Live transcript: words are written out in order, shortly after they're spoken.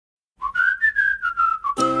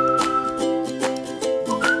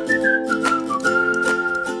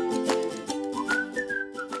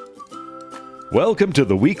Welcome to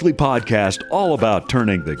the weekly podcast all about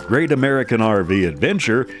turning the great American RV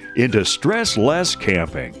adventure into stress-less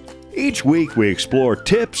camping. Each week we explore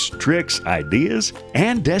tips, tricks, ideas,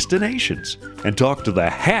 and destinations, and talk to the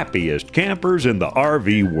happiest campers in the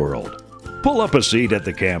RV world. Pull up a seat at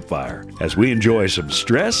the campfire as we enjoy some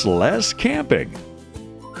stress-less camping.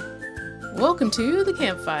 Welcome to the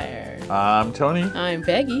campfire. I'm Tony. I'm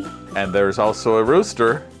Peggy. And there's also a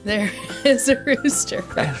rooster. There is a rooster.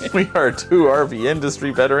 And we are two RV industry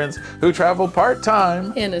veterans who travel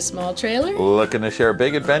part-time In a small trailer. looking to share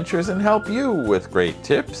big adventures and help you with great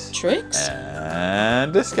tips, Tricks.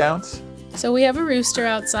 and discounts. So we have a rooster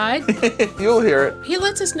outside. You'll hear it. He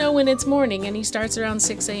lets us know when it's morning, and he starts around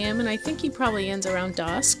 6 a.m., and I think he probably ends around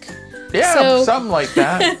dusk. Yeah, So- something like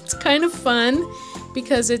that. It's kind of fun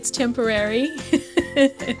because it's temporary.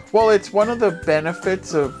 Well, it's one of the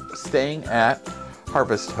benefits of staying at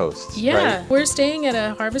Harvest Hosts, Yeah, right? we're staying at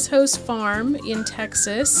a Harvest Host farm in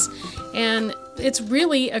Texas, and it's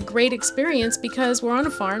really a great experience because we're on a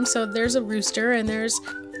farm, so there's a rooster and there's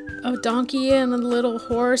a donkey and a little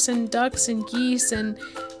horse and ducks and geese and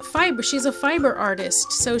fiber. She's a fiber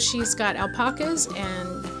artist, so she's got alpacas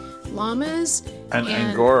and llamas And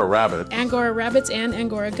Angora rabbit. Angora rabbits and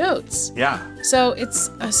Angora goats. Yeah. So it's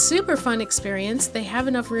a super fun experience. They have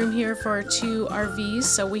enough room here for 2 RVs,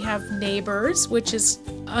 so we have neighbors, which is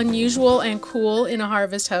unusual and cool in a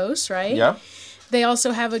Harvest Host, right? Yep. They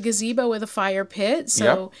also have a gazebo with a fire pit, so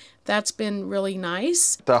Yep. that's been really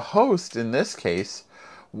nice. The host in this case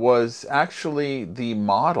was actually the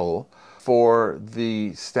model for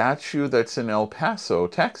the statue that's in El Paso,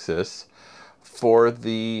 Texas, for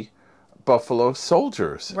the Buffalo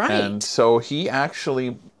Soldiers. Right. And so he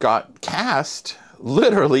actually got cast,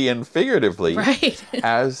 literally and figuratively, Right.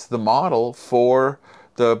 as the model for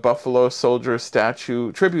the Buffalo Soldier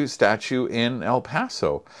statue, tribute statue in El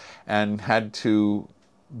Paso, and had to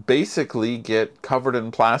basically get covered in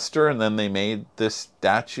plaster, and then they made this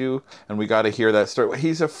statue, and we got to hear that story.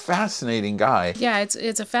 He's a fascinating guy. Yeah,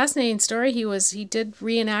 it's a fascinating story. He did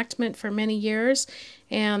reenactment for many years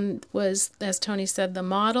and was, as Tony said, the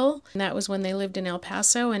model. And that was when they lived in El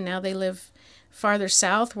Paso, and now they live farther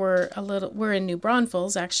south. We're in New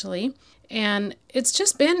Braunfels, actually. And it's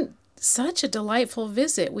just been such a delightful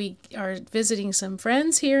visit. We are visiting some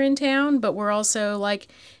friends here in town, but we're also like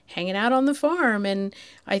hanging out on the farm. And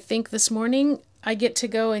I think this morning I get to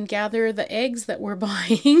go and gather the eggs that we're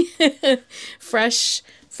buying fresh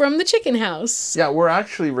from the chicken house. Yeah, we're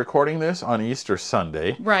actually recording this on Easter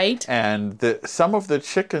Sunday. Right. And some of the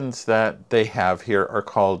chickens that they have here are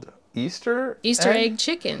called Easter Egg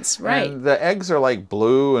chickens, right. And the eggs are like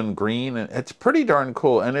blue and green, and it's pretty darn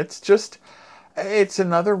cool. And it's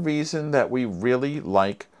another reason that we really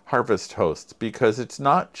like Harvest Hosts, because it's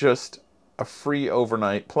not just a free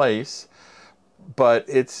overnight place, but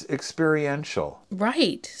it's experiential.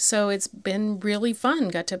 Right. So it's been really fun.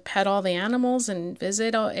 Got to pet all the animals and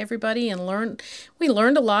visit everybody and learn. We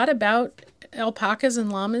learned a lot about alpacas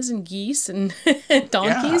and llamas and geese and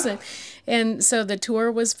donkeys. Yeah. And so the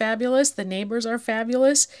tour was fabulous. The neighbors are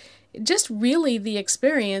fabulous. Just really the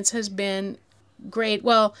experience has been great.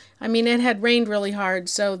 Well, I mean, it had rained really hard,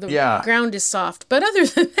 so the ground is soft. But other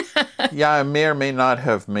than that... Yeah, I may or may not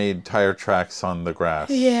have made tire tracks on the grass.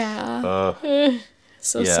 Yeah.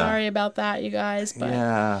 Sorry about that, you guys. But,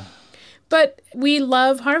 yeah. But we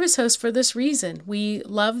love Harvest Host for this reason. We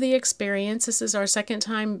love the experience. This is our second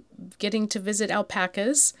time getting to visit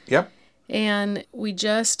alpacas. Yep. And we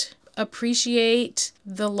just appreciate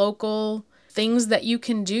the local things that you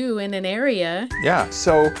can do in an area. Yeah,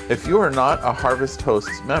 so if you are not a Harvest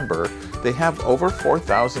Hosts member, they have over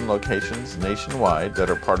 4,000 locations nationwide that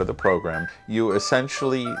are part of the program. You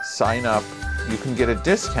essentially sign up. You can get a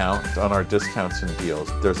discount on our discounts and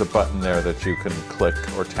deals. There's a button there that you can click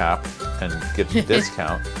or tap and get the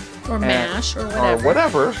discount. Or mash or whatever. Or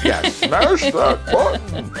whatever. Yeah, smash that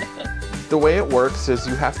button. The way it works is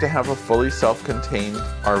you have to have a fully self-contained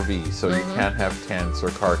RV, so you can't have tents or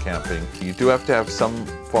car camping. You do have to have some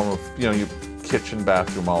form of, your kitchen,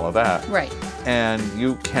 bathroom, all of that. Right. And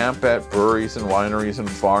you camp at breweries and wineries and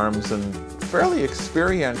farms and fairly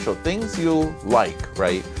experiential things you'll like,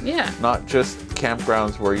 right? Yeah. Not just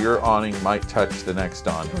campgrounds where your awning might touch the next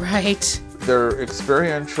awning. Right. They're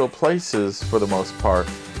experiential places for the most part,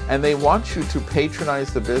 and they want you to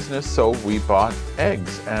patronize the business, so we bought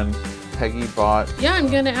eggs, and Peggy bought... Yeah,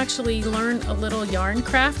 I'm going to actually learn a little yarn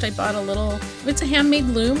craft. I bought it's a handmade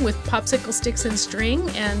loom with popsicle sticks and string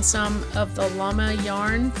and some of the alpaca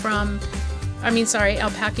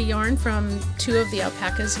yarn from 2 of the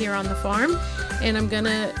alpacas here on the farm. And I'm going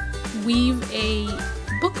to weave a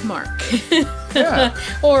book bookmark. Yeah.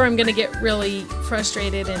 Or I'm going to get really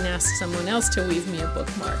frustrated and ask someone else to weave me a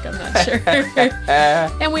bookmark. I'm not sure.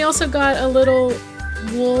 And we also got a little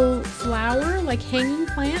wool flower, like hanging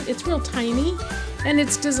plant. It's real tiny, and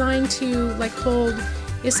it's designed to like hold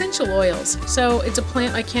essential oils. So it's a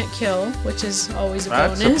plant I can't kill, which is always a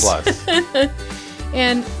bonus. That's a plus.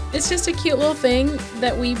 And it's just a cute little thing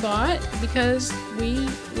that we bought because we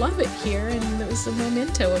love it here, and it was the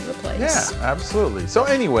memento of the place. Yeah, absolutely. So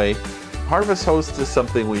anyway, Harvest Host is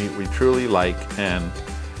something we truly like, and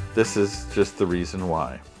this is just the reason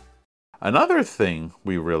why. Another thing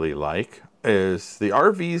we really like is the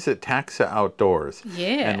RVs at Taxa Outdoors.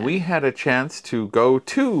 Yeah. And we had a chance to go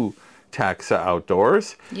to Taxa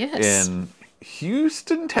Outdoors in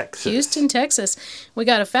Houston, Texas. We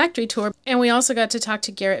got a factory tour, and we also got to talk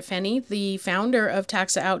to Garrett Finney, the founder of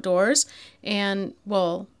Taxa Outdoors. And,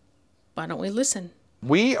 well, why don't we listen?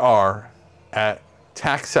 We are at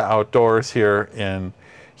Taxa Outdoors here in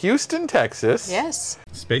Houston, Texas. Yes.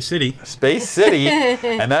 Space City.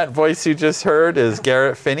 And that voice you just heard is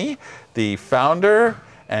Garrett Finney, the founder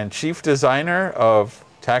and chief designer of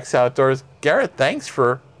Taxa Outdoors. Garrett, thanks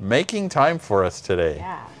for making time for us today.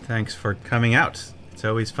 Yeah. Thanks for coming out. It's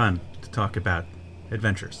always fun to talk about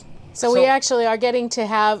adventures. So we actually are getting to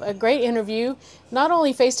have a great interview, not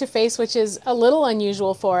only face-to-face, which is a little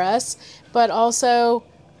unusual for us, but also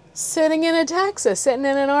sitting in a Taxa, sitting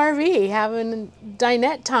in an RV, having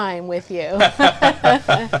dinette time with you.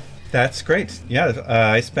 That's great. Yeah,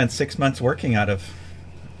 I spent 6 months working out of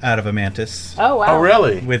a Mantis. Oh, wow. Oh,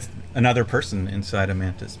 really? With another person inside a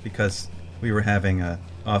Mantis because we were having a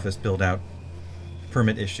office build-out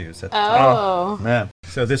permit issues at the time. Oh, man.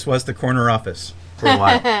 So this was the corner office for a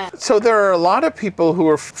while. So there are a lot of people who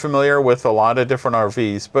are familiar with a lot of different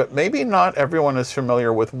RVs, but maybe not everyone is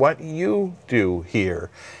familiar with what you do here.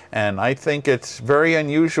 And I think it's very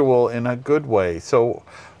unusual in a good way. So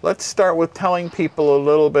let's start with telling people a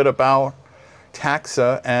little bit about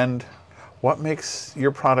Taxa and what makes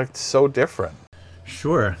your product so different.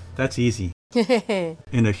 Sure, that's easy.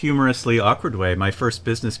 In a humorously awkward way, my first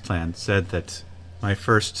business plan said that my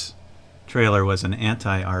first trailer was an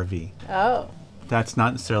anti-RV. Oh. That's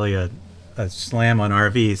not necessarily a slam on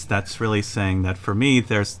RVs. That's really saying that for me,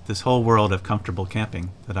 there's this whole world of comfortable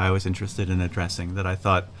camping that I was interested in addressing that I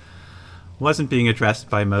thought wasn't being addressed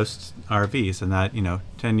by most RVs. And that,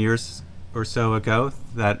 10 years or so ago,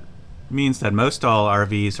 that means that most all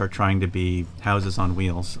RVs are trying to be houses on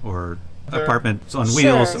wheels or apartments on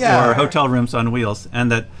wheels or hotel rooms on wheels.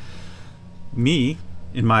 And that me,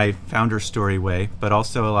 in my founder story way, but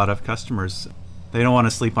also a lot of customers, they don't want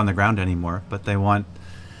to sleep on the ground anymore, but they want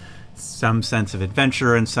some sense of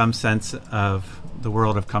adventure and some sense of the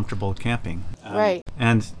world of comfortable camping. Right.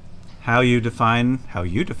 And how you define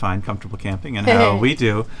comfortable camping and how we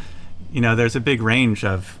do, there's a big range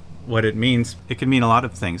of what it means. It can mean a lot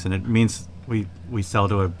of things, and it means we sell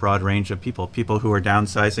to a broad range of people who are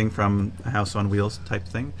downsizing from a house on wheels type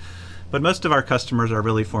thing. But most of our customers are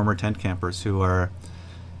really former tent campers who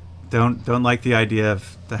don't like the idea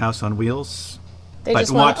of the house on wheels. They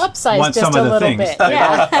just want to upsize just a little bit.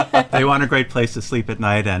 Yeah. They want a great place to sleep at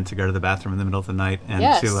night and to go to the bathroom in the middle of the night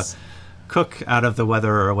and to cook out of the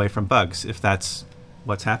weather or away from bugs if that's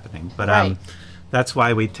what's happening. But that's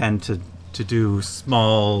why we tend to do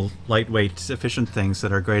small, lightweight, efficient things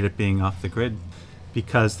that are great at being off the grid,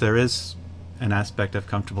 because there is an aspect of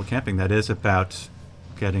comfortable camping that is about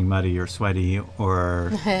getting muddy or sweaty, or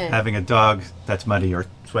having a dog that's muddy or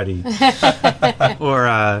sweaty, or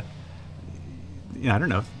I don't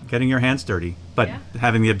know, getting your hands dirty, but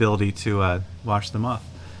having the ability to wash them off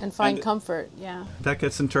and find comfort. Yeah, that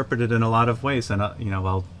gets interpreted in a lot of ways, and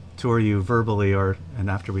I'll tour you verbally and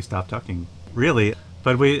after we stop talking, really.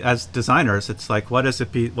 But we, as designers, it's like, what is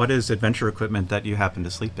adventure equipment that you happen to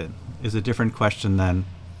sleep in? Is a different question than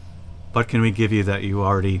what can we give you that you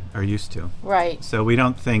already are used to? Right. So we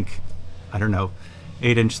don't think,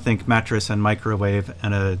 8-inch think mattress and microwave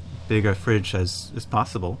and a big fridge as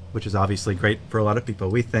possible, which is obviously great for a lot of people.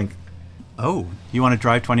 We think, oh, you want to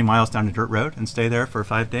drive 20 miles down a dirt road and stay there for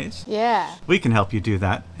 5 days? Yeah. We can help you do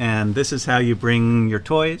that. And this is how you bring your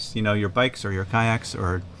toys, your bikes or your kayaks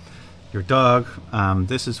or your dog.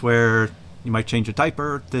 This is where you might change a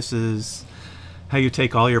diaper. This is how you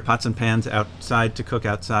take all your pots and pans outside to cook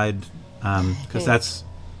outside, because that's,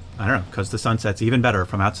 because the sunset's even better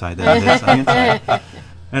from outside than it is on the inside.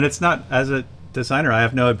 And it's not, as a designer, I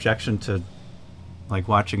have no objection to like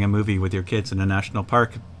watching a movie with your kids in a national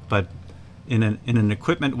park, but in an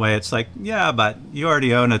equipment way, it's like, yeah, but you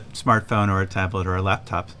already own a smartphone or a tablet or a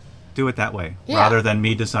laptop. Do it that way, rather than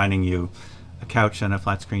me designing you a couch and a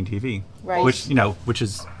flat screen TV, Right. which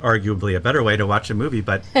is arguably a better way to watch a movie,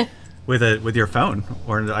 but with your phone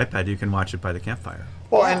or an iPad, you can watch it by the campfire.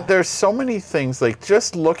 Well, and there's so many things, like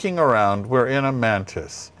just looking around, we're in a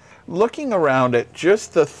Mantis. Looking around at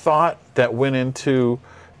just the thought that went into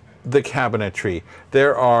the cabinetry.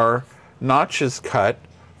 There are notches cut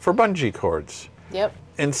for bungee cords. Yep.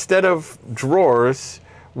 Instead of drawers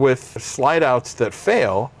with slide outs that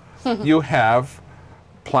fail, you have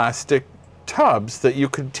plastic tubs that you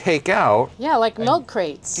could take out. Yeah, like milk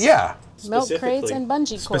crates. Yeah. Milk crates and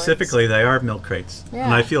bungee cords. Specifically, they are milk crates. Yeah.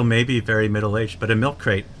 And I feel maybe very middle-aged, but a milk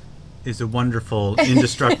crate is a wonderful,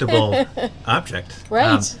 indestructible object.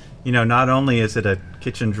 Right. Not only is it a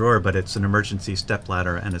kitchen drawer, but it's an emergency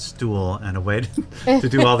stepladder and a stool and a way to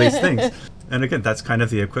do all these things. And again, that's kind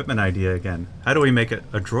of the equipment idea again. How do we make it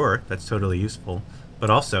a drawer that's totally useful?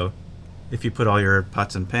 But also, if you put all your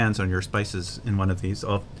pots and pans and your spices in one of these,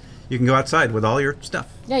 you can go outside with all your stuff.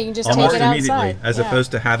 Yeah, you can just almost take it immediately, outside. as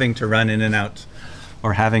opposed to having to run in and out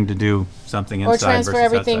or having to do something inside or transfer versus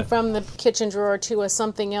everything outside. from the kitchen drawer to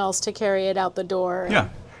something else to carry it out the door. Yeah.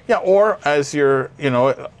 Yeah, or as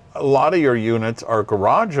a lot of your units are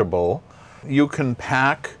garageable, you can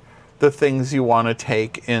pack the things you want to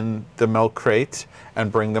take in the milk crates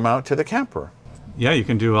and bring them out to the camper. Yeah, you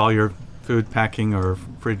can do all your food packing or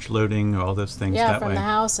fridge loading, all those things Yeah, that from way. the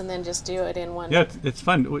house and then just do it in one. Yeah, it's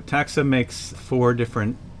fun. Taxa makes 4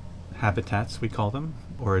 different habitats, we call them,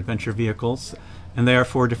 or adventure vehicles, and they are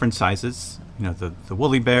 4 different sizes. The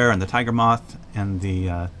woolly bear and the tiger moth and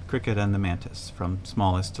the cricket and the mantis, from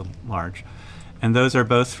smallest to large. And those are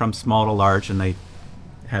both from small to large, and they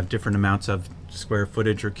have different amounts of square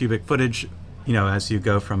footage or cubic footage. As you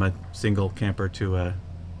go from a single camper to a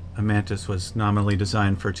mantis was nominally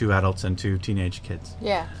designed for 2 adults and 2 teenage kids.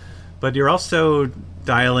 Yeah. But you're also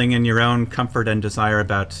dialing in your own comfort and desire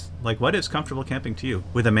about, what is comfortable camping to you?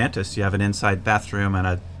 With a mantis, you have an inside bathroom and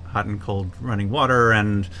a hot and cold running water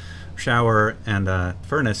and shower and a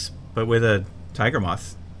furnace. But with a tiger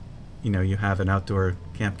moth, you have an outdoor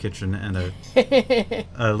camp kitchen and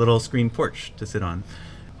a little screen porch to sit on.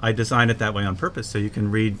 I designed it that way on purpose so you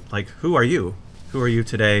can read, who are you? Who are you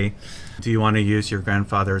today? Do you want to use your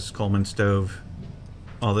grandfather's Coleman stove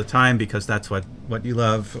all the time because that's what you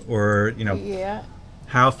love? Or, Yeah.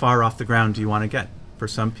 how far off the ground do you want to get? For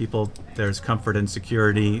some people, there's comfort and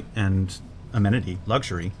security and amenity,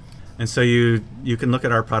 luxury. And so you can look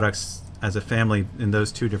at our products as a family in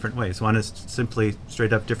those 2 different ways. One is simply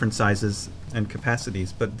straight up different sizes and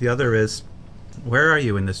capacities, but the other is, where are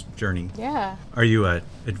you in this journey? Yeah. Are you an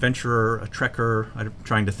adventurer, a trekker? I'm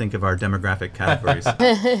trying to think of our demographic categories.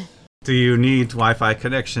 Do you need Wi-Fi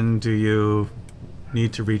connection? Do you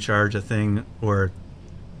need to recharge a thing? Or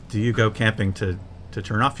do you go camping to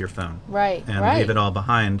turn off your phone? Right, and right. leave it all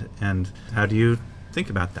behind? And how do you think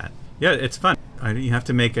about that? Yeah, it's fun. You have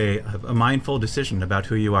to make a mindful decision about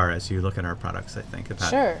who you are as you look at our products, I think. About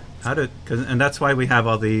Sure. and that's why we have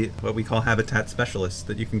all what we call habitat specialists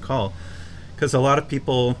that you can call. Because a lot of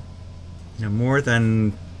people, more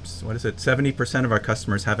than, 70% of our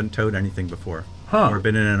customers haven't towed anything before or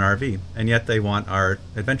been in an RV, and yet they want our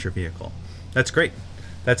adventure vehicle. That's great.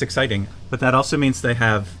 That's exciting. But that also means they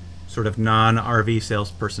have sort of non-RV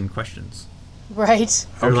salesperson questions. Right.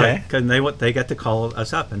 Okay. Because they get to call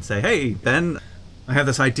us up and say, hey, Ben, I have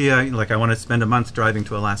this idea, I want to spend a month driving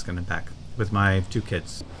to Alaska and back with my 2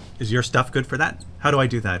 kids. Is your stuff good for that? How do I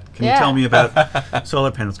do that? Can you tell me about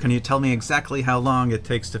solar panels? Can you tell me exactly how long it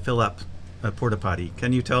takes to fill up a porta potty?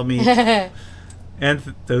 Can you tell me?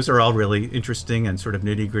 And those are all really interesting and sort of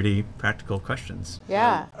nitty-gritty practical questions.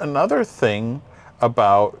 Yeah. Another thing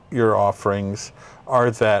about your offerings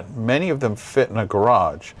are that many of them fit in a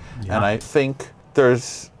garage. Yeah. And I think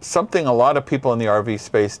there's something a lot of people in the RV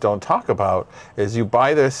space don't talk about is you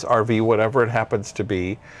buy this RV, whatever it happens to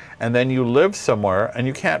be, and then you live somewhere and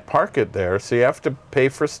you can't park it there, so you have to pay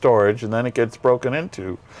for storage and then it gets broken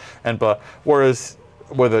into. Whereas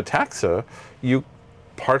with a Taxa, you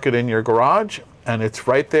park it in your garage and it's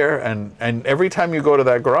right there, and every time you go to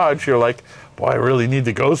that garage, you're like, boy, I really need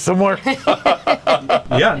to go somewhere.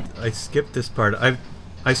 Yeah, I skipped this part. I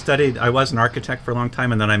was an architect for a long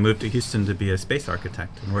time, and then I moved to Houston to be a space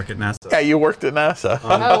architect and work at NASA. Yeah, you worked at NASA.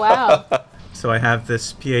 Oh, wow. So I have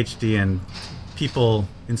this PhD in people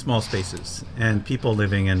in small spaces and people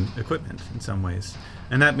living in equipment in some ways.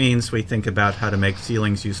 And that means we think about how to make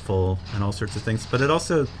ceilings useful and all sorts of things. But it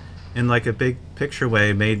also, in a big picture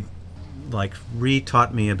way,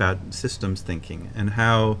 re-taught me about systems thinking and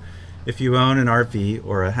how if you own an RV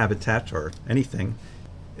or a habitat or anything,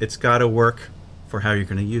 it's got to work for how you're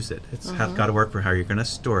going to use it. It's got to work for how you're going to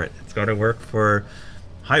store it. It's got to work for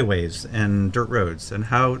highways and dirt roads, and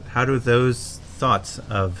how do those thoughts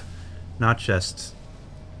of not just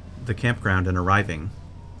the campground and arriving,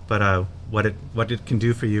 but what it can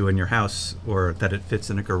do for you in your house, or that it fits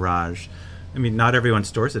in a garage. I mean, not everyone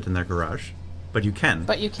stores it in their garage, but you can.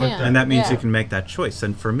 But you can. And that means yeah. you can make that choice.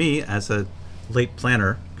 And for me, as a late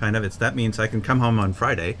planner, that means I can come home on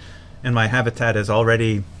Friday, and my habitat is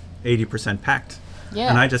already 80% packed. Yeah.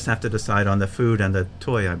 And I just have to decide on the food and the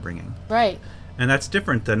toy I'm bringing. Right. And that's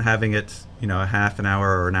different than having it, a half an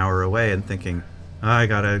hour or an hour away and thinking, I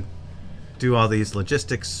gotta do all these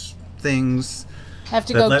logistics things. Have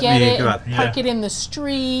to go get it and park it in the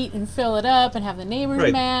street and fill it up and have the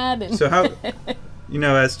neighbors mad. And so how,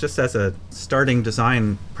 as a starting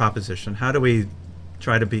design proposition, how do we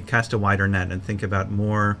try to cast a wider net and think about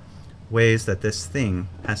more ways that this thing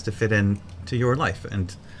has to fit in to your life?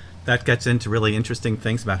 And that gets into really interesting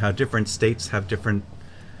things about how different states have different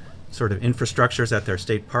sort of infrastructures at their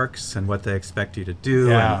state parks and what they expect you to do.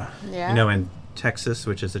 Yeah. And, in Texas,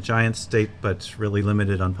 which is a giant state but really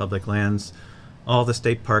limited on public lands, all the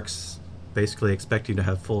state parks basically expect you to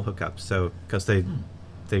have full hookups. So because they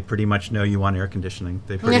pretty much know you want air conditioning.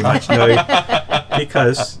 They pretty much know you,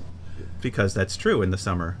 because that's true in the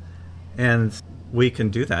summer. And we can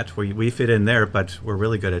do that. We fit in there, but we're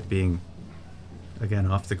really good at being, again,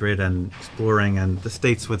 off the grid and exploring. And the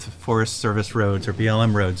states with Forest Service roads or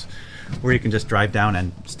BLM roads, where you can just drive down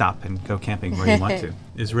and stop and go camping where you want to,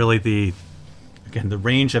 is really the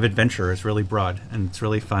range of adventure is really broad. And it's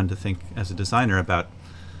really fun to think as a designer about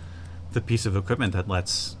the piece of equipment that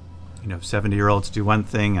lets 70-year-olds do one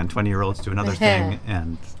thing and 20-year-olds do another thing,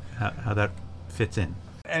 and how that fits in.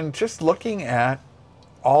 And just looking at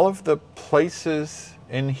all of the places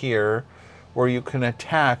in here where you can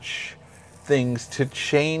attach things to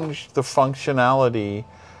change the functionality,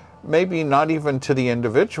 maybe not even to the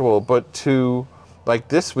individual, but to, like,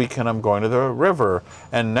 this weekend I'm going to the river,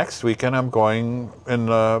 and next weekend I'm going in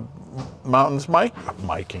the mountains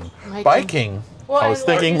biking. Well, I was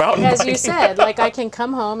thinking mountain as biking. you said, like, I can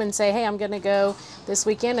come home and say, hey, I'm going to go this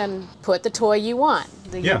weekend and put the toy you want,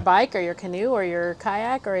 your bike or your canoe or your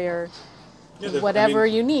kayak or your whatever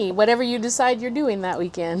you need, whatever you decide you're doing that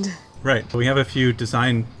weekend. Right. We have a few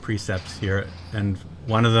design precepts here, and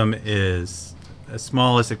one of them is as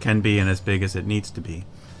small as it can be and as big as it needs to be.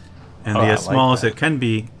 And as small as it can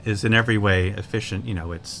be is in every way efficient.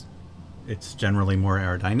 It's generally more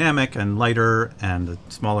aerodynamic and lighter, and a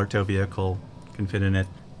smaller tow vehicle can fit in it.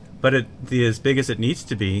 But the as big as it needs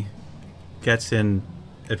to be gets in.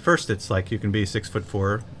 At first, it's like you can be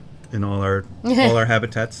 6'4" in all our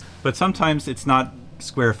habitats. But sometimes it's not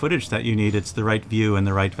square footage that you need. It's the right view and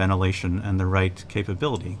the right ventilation and the right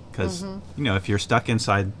capability. Because if you're stuck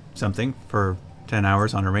inside something for 10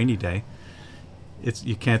 hours on a rainy day,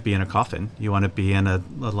 you can't be in a coffin. You want to be in a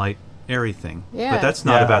light, airy thing. Yeah. But that's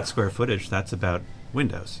not about square footage. That's about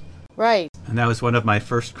windows. Right. And that was one of my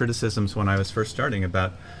first criticisms when I was first starting,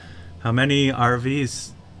 about how many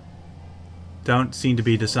RVs don't seem to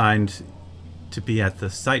be designed to be at the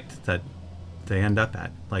site that they end up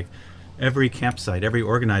at. Like, every campsite, every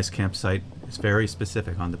organized campsite is very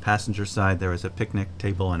specific. On the passenger side, there is a picnic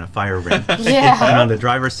table and a fire ring. And on the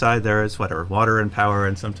driver's side, there is water and power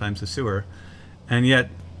and sometimes a sewer. And yet,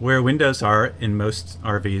 where windows are in most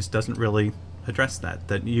RVs doesn't really address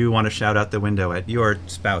that you want to shout out the window at your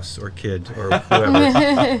spouse or kid or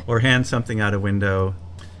whoever, or hand something out a window.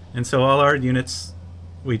 And so all our units,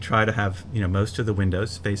 we try to have, most of the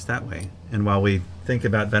windows face that way. And while we think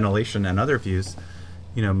about ventilation and other views,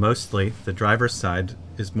 mostly the driver's side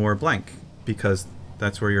is more blank, because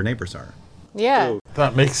that's where your neighbors are. Yeah.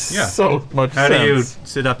 That makes so much sense. How do you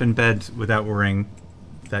sit up in bed without worrying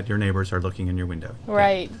that your neighbors are looking in your window?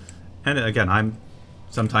 Right. And again,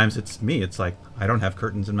 sometimes it's me. It's like, I don't have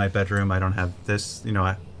curtains in my bedroom. I don't have this.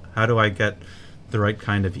 How do I get the right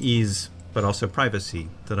kind of ease, but also privacy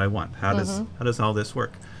that I want? How does all this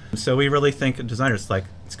work? So we really think, designers, like,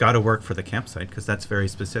 it's got to work for the campsite, because that's very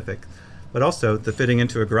specific. But also the fitting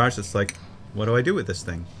into a garage, it's like, what do I do with this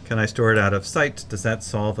thing? Can I store it out of sight? Does that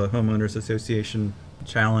solve a homeowners association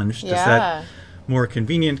challenge? Does that more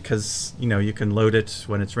convenient, because you can load it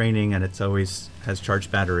when it's raining and it's always has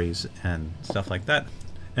charged batteries and stuff like that.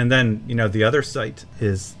 And then the other site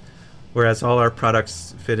is, whereas all our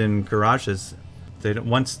products fit in garages,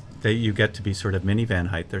 once you get to be sort of minivan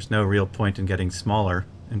height, there's no real point in getting smaller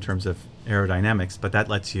in terms of aerodynamics, but that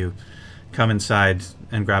lets you come inside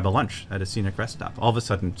and grab a lunch at a scenic rest stop. All of a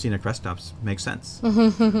sudden, scenic rest stops make sense.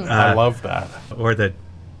 I love that. Or that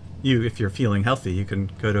if you're feeling healthy, you can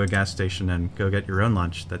go to a gas station and go get your own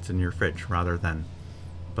lunch that's in your fridge, rather than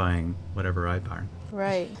buying whatever I buy.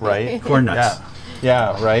 Right. Right. Corn nuts.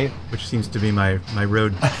 Yeah, right? which seems to be my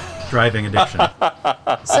road driving addiction.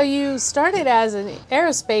 So you started as an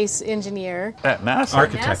aerospace engineer. At NASA.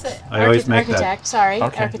 Architect. NASA I always make that. architect, sorry,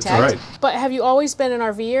 Okay, architect. that's all right. But have you always been an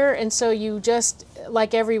RVer? And so you just,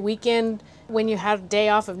 like every weekend when you had a day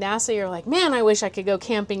off of NASA, you're like, man, I wish I could go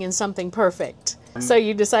camping in something perfect. So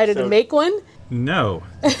you decided to make one? No.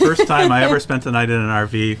 The first time I ever spent a night in an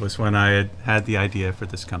RV was when I had the idea for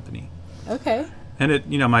this company. Okay. And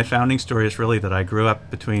my founding story is really that I grew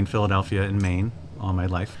up between Philadelphia and Maine all my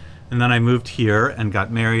life. And then I moved here and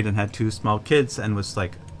got married and had 2 small kids and was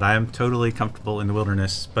like, I am totally comfortable in the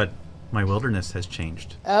wilderness, but my wilderness has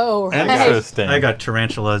changed. Oh, right. Interesting. I got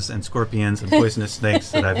tarantulas and scorpions and poisonous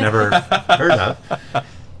snakes that I've never heard of.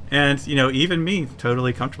 And, even me,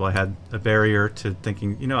 totally comfortable. I had a barrier to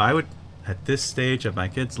thinking, I would, at this stage of my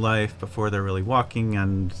kids' life, before they're really walking,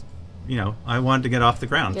 and, I wanted to get off the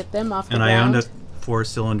ground. Get them off the ground. ground. And I owned a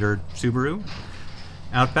 4-cylinder Subaru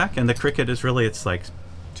Outback, and the Cricket is really, it's like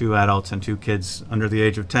 2 adults and 2 kids under the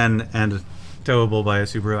age of 10 and towable by a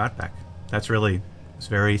Subaru Outback. That's really, it's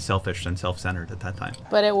very selfish and self-centered at that time.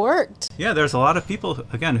 But it worked. Yeah, there's a lot of people,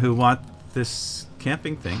 again, who want this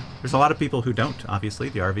camping thing. There's a lot of people who don't, obviously.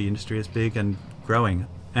 The RV industry is big and growing.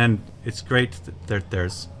 And it's great that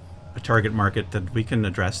there's a target market that we can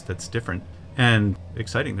address that's different and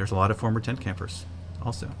exciting. There's a lot of former tent campers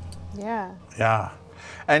also. Yeah. Yeah.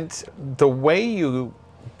 And the way you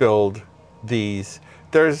build these,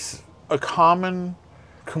 there's a common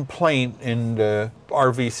complaint in the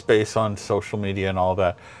RV space on social media and all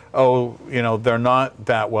that. Oh, they're not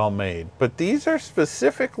that well made. But these are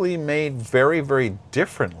specifically made very, very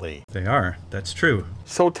differently. They are. That's true.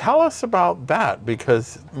 So tell us about that,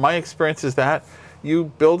 because my experience is that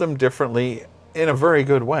you build them differently in a very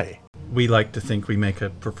good way. We like to think we make a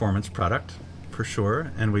performance product, for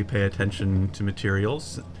sure, and we pay attention to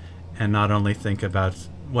materials and not only think about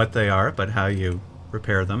what they are, but how you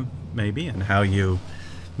repair them, maybe, and how you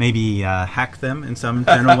maybe hack them in some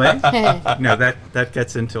general way. That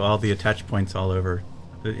gets into all the attach points all over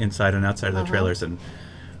the inside and outside of the trailers, and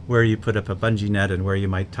where you put up a bungee net and where you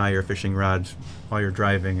might tie your fishing rod while you're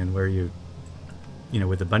driving, and where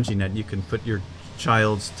with the bungee net, you can put your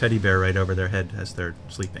child's teddy bear right over their head as they're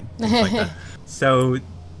sleeping, things like that. So,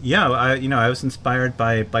 I was inspired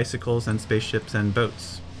by bicycles and spaceships and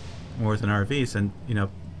boats more than RVs, and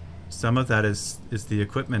some of that is the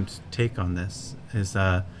equipment take on this. Is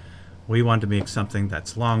we want to make something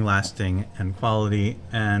that's long-lasting and quality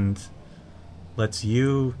and lets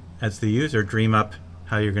you, as the user, dream up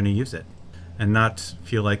how you're going to use it and not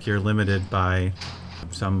feel like you're limited by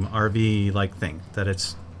some RV-like thing, that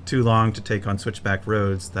it's too long to take on switchback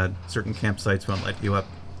roads, that certain campsites won't let you up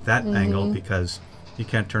that angle because you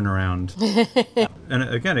can't turn around. And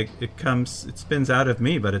again, it spins out of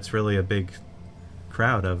me, but it's really a big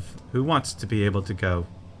crowd of who wants to be able to go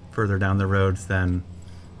further down the road than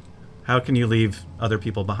how can you leave other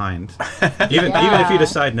people behind? Even if you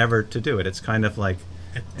decide never to do it, it's kind of like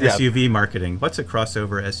SUV marketing. What's a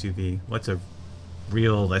crossover SUV? What's a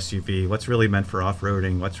real SUV? What's really meant for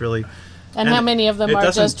off-roading? What's really... And how many of them are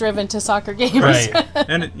just driven to soccer games? Right.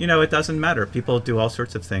 And it doesn't matter. People do all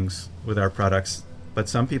sorts of things with our products, but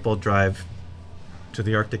some people drive to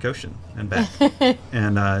the Arctic Ocean and back.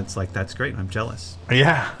 And it's like, that's great. I'm jealous.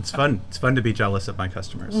 Yeah. It's fun. It's fun to be jealous of my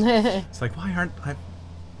customers. It's like, why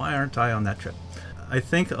aren't I on that trip? I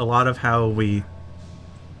think a lot of how we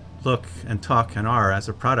look and talk and are as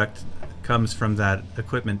a product comes from that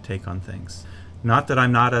equipment take on things. Not that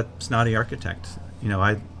I'm not a snotty architect.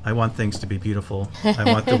 I want things to be beautiful. I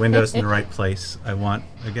want the windows in the right place. I want,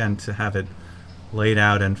 again, to have it laid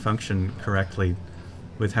out and function correctly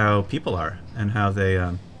with how people are and how they,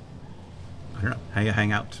 how you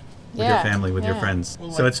hang out with your family, with your friends.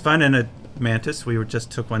 So it's fun. And at Mantis, we just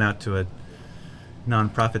took one out to a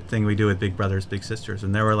nonprofit thing we do with Big Brothers Big Sisters,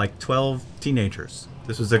 and there were like 12 teenagers.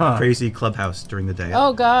 This was a crazy clubhouse during the day.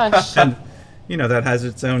 Oh gosh. And that has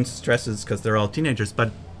its own stresses because they're all teenagers,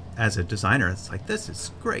 but as a designer, it's like, this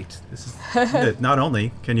is great. This is not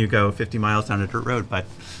only can you go 50 miles down a dirt road, but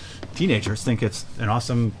teenagers think it's an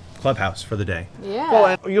awesome clubhouse for the day. Yeah. Well,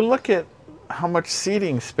 and you look at how much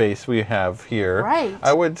seating space we have here. Right.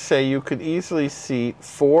 I would say you could easily seat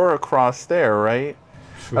 4 across there, right?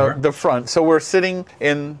 Sure. The front. So we're sitting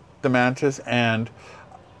in the Mantis, and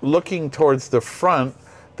looking towards the front,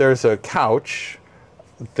 there's a couch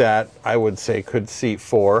that I would say could seat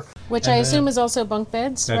 4. Which I assume is also bunk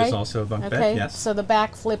beds, That right? is also a bunk bed, Okay, yes. so the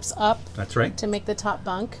back flips up That's right. to make the top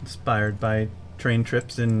bunk. Inspired by train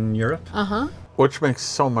trips in Europe. Uh-huh. Which makes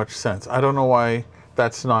so much sense. I don't know why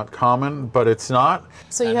that's not common, but it's not.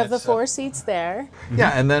 So you have the 4 seats there. Yeah,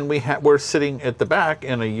 and then we're sitting at the back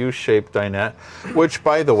in a U-shaped dinette, which,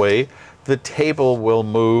 by the way, the table will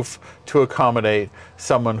move to accommodate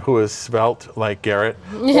someone who is svelte like Garrett,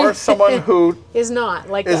 or someone who is not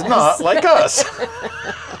like us.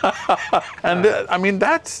 And I mean,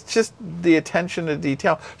 that's just the attention to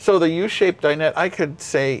detail. So the U-shaped dinette, I could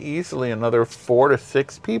say easily another 4 to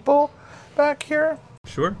 6 people back here.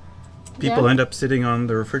 Sure. People end up sitting on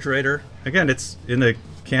the refrigerator. Again, it's in a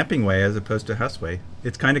camping way as opposed to house way.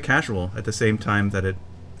 It's kind of casual at the same time that it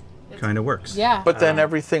kind of works. Yeah. But then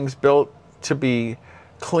everything's built to be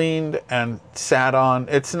cleaned and sat on.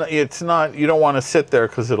 It's not you don't want to sit there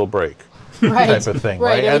because it'll break. Right. Type of thing,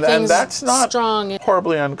 right? And that's not strong.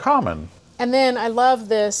 horribly uncommon. And then I love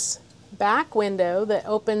this back window that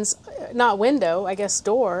opens, not window, I guess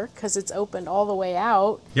door, because it's opened all the way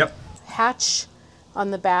out. Yep. Hatch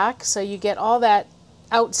on the back, so you get all that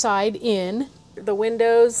outside in. The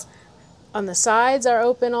windows on the sides are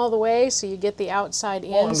open all the way, so you get the outside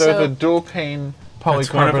in. And they're the dual pane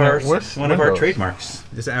polycarbonate. One of our trademarks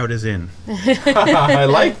is out is in. I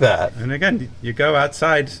like that. And again, you go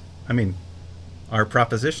outside. I mean, our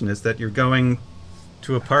proposition is that you're going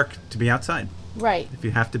to a park to be outside. Right. If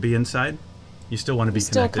you have to be inside, you still want to be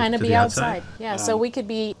still connected kind of to be the outside. Yeah, so we could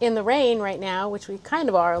be in the rain right now, which we kind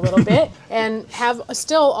of are a little bit, and have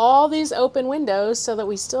still all these open windows so that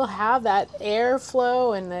we still have that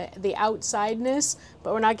airflow and the outsideness,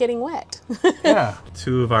 but we're not getting wet. Yeah.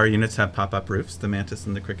 2 of our units have pop-up roofs, the Mantis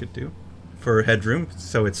and the Cricket do, for headroom.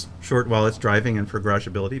 So it's short while it's driving and for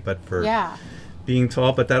garageability, but for being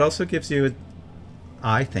tall. But that also gives you,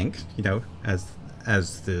 I think,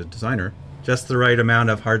 as the designer, just the right amount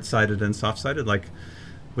of hard-sided and soft-sided. Like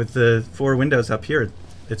with the 4 windows up here,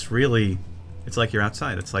 it's like you're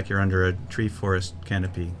outside. It's like you're under a tree forest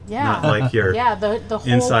canopy. Yeah. Not like you're the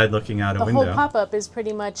whole, inside looking out a window. The whole pop-up is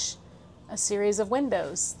pretty much a series of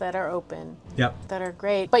windows that are open. Yep. That are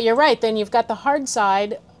great. But you're right, then you've got the hard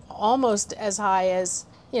side almost as high as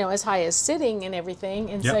sitting and everything.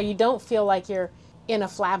 And so you don't feel like you're in a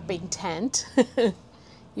flapping tent.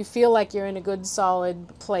 You feel like you're in a good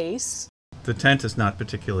solid place. The tent is not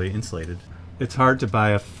particularly insulated. It's hard to buy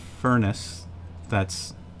a furnace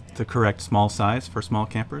that's the correct small size for small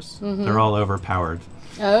campers. Mm-hmm. They're all overpowered.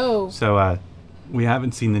 Oh. So we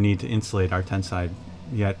haven't seen the need to insulate our tent side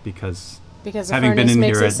yet because the having been in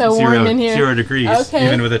here at so 0 degrees,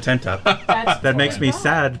 even with a tent up, that makes me God.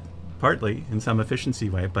 sad partly in some efficiency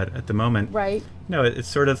way. But at the moment, it's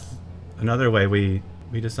sort of another way we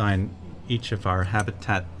design each of our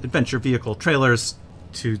Habitat adventure vehicle trailers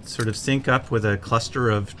to sort of sync up with a cluster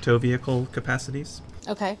of tow vehicle capacities.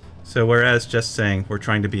 Okay. So whereas just saying we're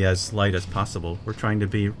trying to be as light as possible, we're trying to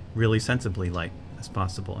be really sensibly light as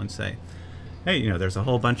possible and say, hey, there's a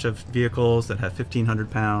whole bunch of vehicles that have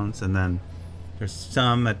 1,500 pounds, and then there's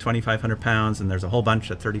some at 2,500 pounds, and there's a whole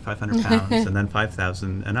bunch at 3,500 pounds, and then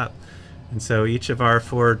 5,000 and up. And so each of our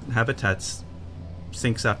 4 habitats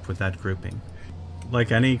syncs up with that grouping.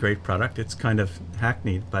 Like any great product, it's kind of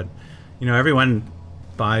hackneyed, but everyone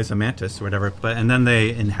buys a Mantis or whatever, and then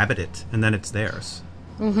they inhabit it, and then it's theirs.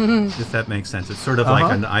 Mm-hmm. If that makes sense. It's sort of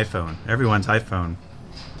like an iPhone. Everyone's iPhone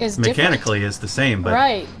is mechanically is the same,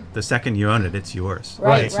 but the second you own it, it's yours.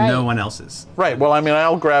 Right. It's no one else's. Right. Well, I mean,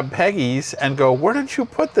 I'll grab Peggy's and go, where did you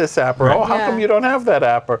put this app? Or, oh, how come you don't have that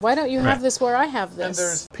app? Or, why don't you have this where I have this? And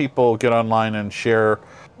there's people get online and share.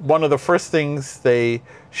 One of the first things they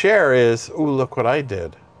share is, ooh, look what I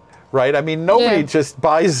did. Right? I mean, nobody just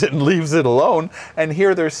buys it and leaves it alone. And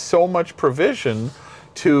here there's so much provision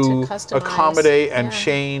to accommodate and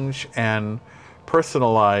change and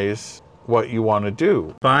personalize what you want to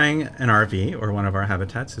do. Buying an RV or one of our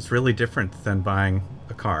habitats is really different than buying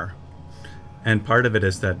a car. And part of it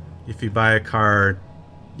is that if you buy a car,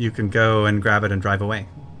 you can go and grab it and drive away.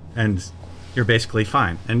 And you're basically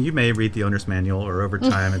fine. And you may read the owner's manual, or over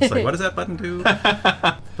time it's like, what does that button do?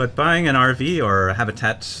 But buying an RV or a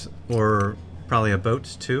habitat, or probably a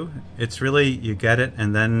boat too, it's really, you get it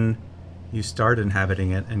and then you start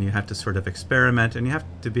inhabiting it, and you have to sort of experiment, and you have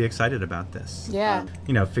to be excited about this. Yeah.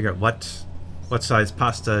 Figure out what size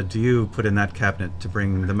pasta do you put in that cabinet to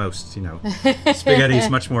bring the most, Spaghetti is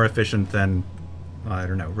much more efficient than, I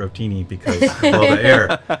don't know, rotini because of all the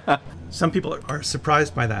air. Some people are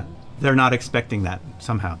surprised by that. They're not expecting that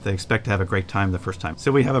somehow. They expect to have a great time the first time.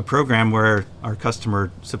 So we have a program where our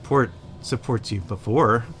customer supports you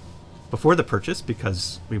before the purchase,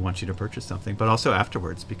 because we want you to purchase something, but also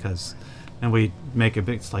afterwards, and we make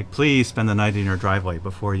it's like, please spend the night in your driveway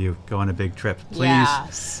before you go on a big trip.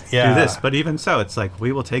 Please do this. But even so, it's like,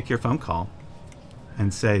 we will take your phone call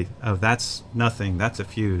and say, oh, that's nothing, that's a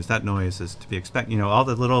fuse, that noise is to be expected. All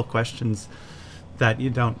the little questions that you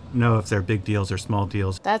don't know if they're big deals or small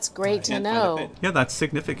deals. That's great to know. Yeah, that's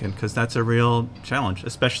significant because that's a real challenge,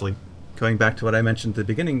 especially going back to what I mentioned at the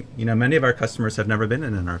beginning. Many of our customers have never been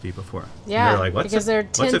in an RV before. Yeah, they're like, because they're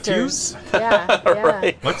tinters. What's a fuse? Yeah, yeah.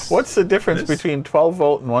 Right. What's the difference between 12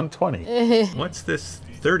 volt and 120? What's this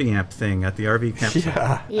 30 amp thing at the RV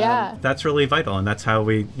campsite? Yeah. That's really vital, and that's how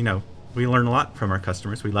we learn a lot from our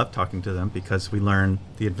customers. We love talking to them because we learn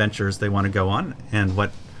the adventures they want to go on, and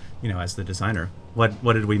what, as the designer, what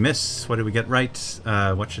did we miss? What did we get right?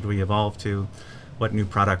 What should we evolve to? What new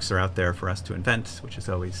products are out there for us to invent, which is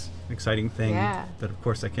always an exciting thing that, of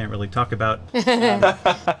course, I can't really talk about.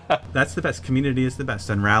 That's the best. Community is the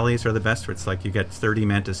best. And rallies are the best, where it's like you get 30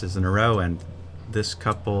 mantises in a row, and this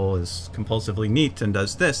couple is compulsively neat and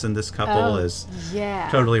does this, and this couple is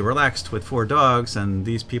totally relaxed with 4 dogs, and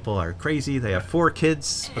these people are crazy. They have 4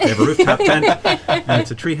 kids, but they have a rooftop tent, and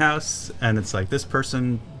it's a tree house, and it's like this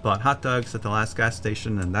person bought hot dogs at the last gas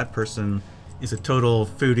station, and that person is a total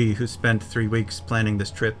foodie who spent 3 weeks planning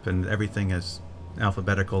this trip, and everything is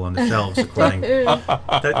alphabetical on the shelves according.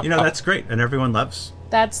 That's great, and everyone loves.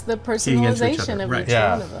 That's the personalization of right. each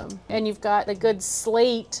one of them. And you've got a good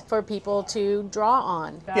slate for people to draw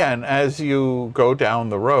on. Yeah, and as you go down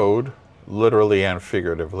the road, literally and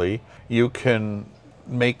figuratively, you can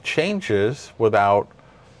make changes without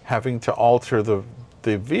having to alter the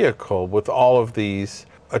vehicle with all of these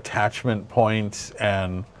attachment points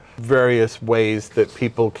and various ways that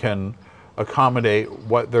people can accommodate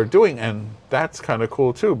what they're doing. And that's kind of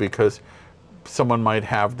cool too, because someone might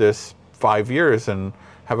have this 5 years and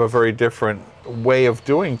have a very different way of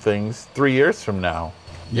doing things 3 years from now.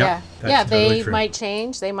 Yep, they totally true. might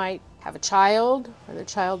change. They might have a child, or their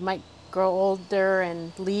child might grow older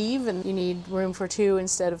and leave, and you need room for 2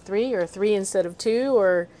 instead of 3, or 3 instead of 2,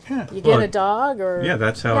 or you get a dog, or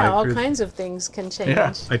that's how all kinds of things can change.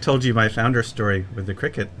 Yeah. I told you my founder story with the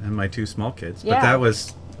cricket and my 2 small kids, but that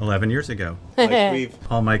was 11 years ago.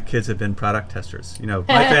 All my kids have been product testers. My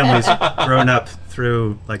family's grown up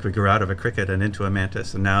through, like, we grew out of a cricket and into a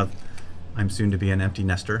mantis, and now I'm soon to be an empty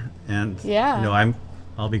nester, and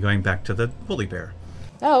I'll be going back to the woolly bear.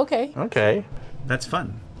 Oh, okay. Okay. That's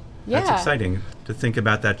fun. Yeah. That's exciting to think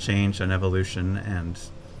about that change and evolution, and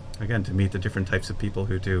again, to meet the different types of people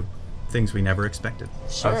who do things we never expected.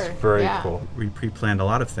 Sure. That's very cool. We pre-planned a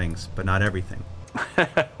lot of things, but not everything.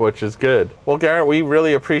 Which is good. Well, Garrett, we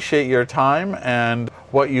really appreciate your time and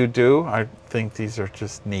what you do. I think these are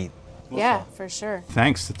just neat. Yeah, for sure.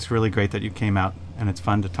 Thanks. It's really great that you came out, and it's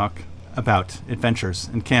fun to talk about adventures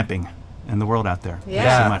and camping and the world out there.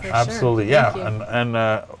 Yeah, so much. for Absolutely. Sure. Yeah.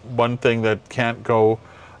 And one thing that can't go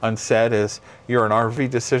unsaid is you're an RV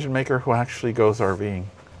decision maker who actually goes RVing.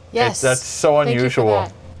 Yes. That's so unusual. Thank you for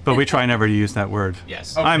that. But we try never to use that word.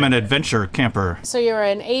 Yes. Okay. I'm an adventure camper. So you're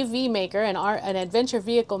an AV maker, an adventure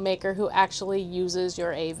vehicle maker who actually uses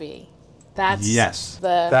your AV. That's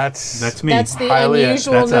That's me. That's the Highly-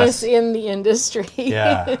 unusualness that's us. in the industry.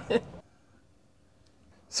 Yeah.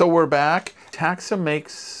 So we're back. Taxa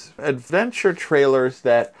makes adventure trailers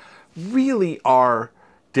that really are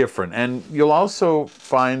different. And you'll also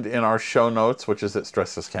find in our show notes, which is at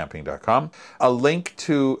stresslesscamping.com, a link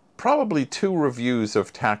to probably 2 reviews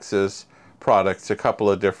of Taxa's products, a couple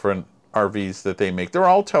of different RVs that they make. They're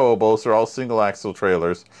all towables, they're all single axle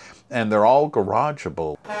trailers, and they're all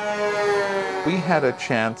garageable. We had a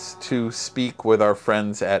chance to speak with our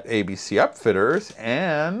friends at ABC Upfitters,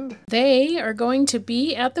 and They are going to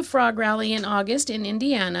be at the Frog Rally in August in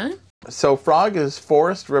Indiana. so Frog is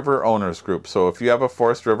Forest River Owners Group. So if you have a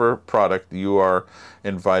Forest River product, you are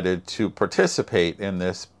invited to participate in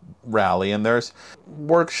this rally. And there's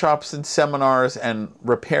workshops and seminars and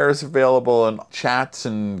repairs available and chats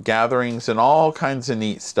and gatherings and all kinds of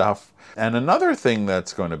neat stuff. And another thing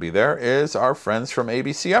that's going to be there is our friends from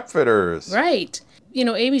ABC Upfitters. Right.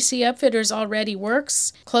 ABC Upfitters already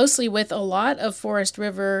works closely with a lot of Forest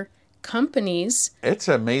River companies. It's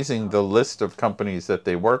amazing the list of companies that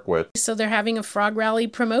they work with. So they're having a Frog Rally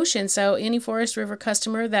promotion. So any Forest River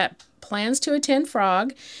customer that plans to attend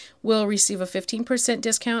Frog will receive a 15%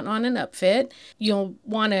 discount on an upfit. You'll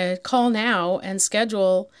want to call now and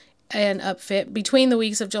schedule an upfit between the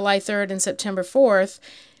weeks of July 3rd and September 4th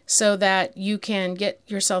so that you can get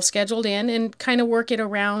yourself scheduled in and kind of work it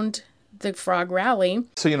around the Frog Rally.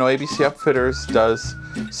 So, ABC Upfitters does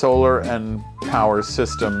solar and power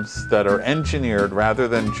systems that are engineered rather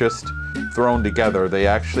than just thrown together. They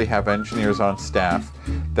actually have engineers on staff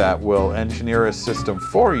that will engineer a system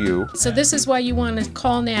for you. So this is why you want to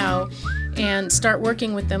call now and start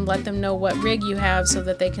working with them. Let them know what rig you have so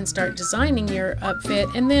that they can start designing your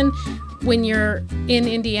upfit. And then when you're in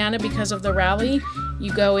Indiana because of the rally,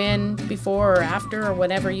 you go in before or after or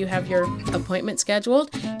whenever you have your appointment scheduled.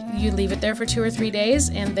 You leave it there for 2 or 3 days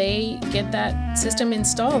and they get that system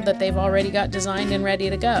installed that they've already got designed and ready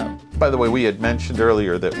to go. By the way, we had mentioned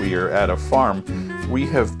earlier that we are at a farm. We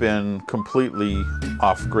have been completely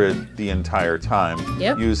off-grid the entire time,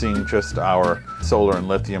 using just our solar and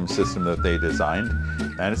lithium system that they designed,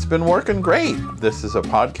 and it's been working great. This is a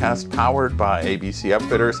podcast powered by ABC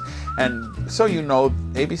Upfitters, and so you know,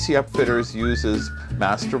 ABC Upfitters uses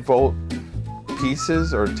Mastervolt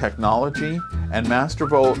pieces or technology, and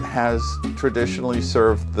Mastervolt has traditionally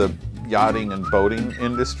served the yachting and boating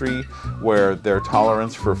industry where their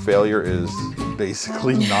tolerance for failure is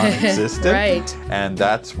basically non-existent. Right. And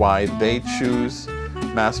that's why they choose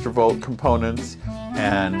Mastervolt components,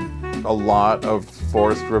 and a lot of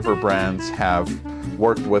Forest River brands have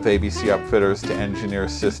worked with ABC Upfitters to engineer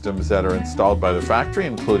systems that are installed by the factory,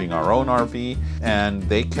 including our own RV, and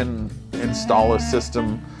they can install a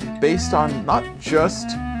system based on not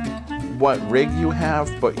just what rig you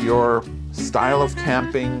have, but your style of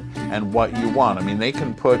camping and what you want. I mean, they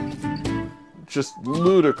can put just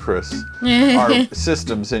ludicrous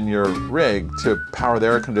systems in your rig to power the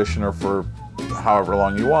air conditioner for however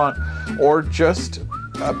long you want, or just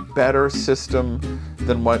a better system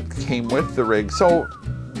than what came with the rig. So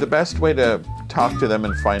the best way to talk to them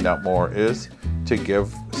and find out more is to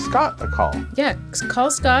give Scott a call. Yeah, call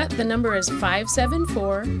Scott. The number is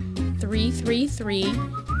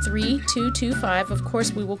 574-333-3225. Of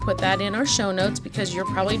course, we will put that in our show notes because you're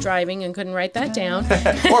probably driving and couldn't write that down.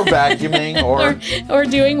 Or vacuuming or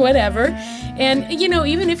doing whatever. And, you know,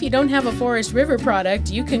 even if you don't have a Forest River product,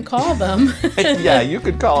 you can call them. Yeah, you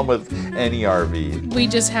could call them with any RV. We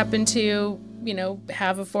just happen to, you know,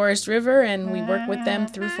 have a Forest River, and we work with them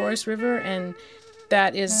through Forest River, and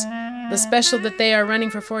that is the special that they are running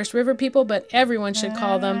for Forest River people, but everyone should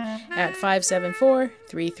call them at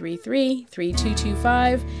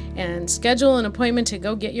 574-333-3225 and schedule an appointment to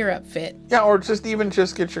go get your upfit. Yeah, or just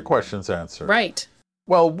get your questions answered. Right.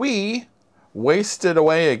 Well, we wasted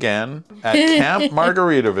away again at Camp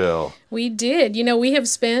Margaritaville. We did. You know, we have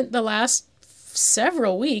spent the last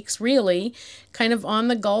several weeks, really, kind of on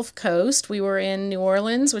the Gulf Coast. We were in New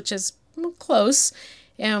Orleans, which is close,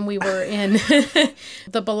 and we were in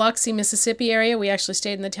the Biloxi, Mississippi area. We actually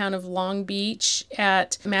stayed in the town of Long Beach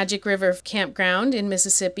at Magic River Campground in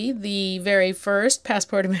Mississippi, the very first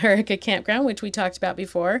Passport America campground, which we talked about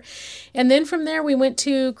before. And then from there, we went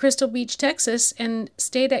to Crystal Beach, Texas, and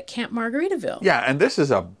stayed at Camp Margaritaville. Yeah, and this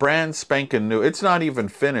is a brand spanking new, it's not even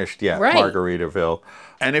finished yet, right. Margaritaville.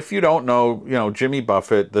 And if you don't know, you know, Jimmy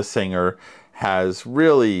Buffett, the singer, has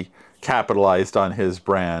really capitalized on his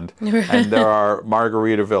brand. And there are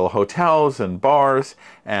Margaritaville hotels and bars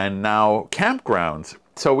and now campgrounds.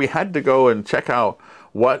 So we had to go and check out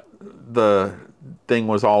what the thing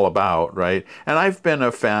was all about, right? And I've been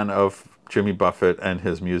a fan of Jimmy Buffett and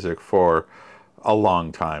his music for a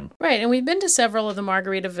long time. Right, and we've been to several of the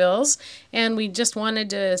Margaritavilles, and we just wanted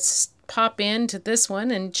to pop into this one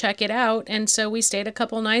and check it out. And so we stayed a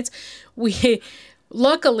couple nights.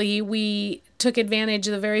 Luckily, we took advantage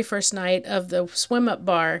of the very first night of the swim-up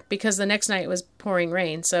bar because the next night was pouring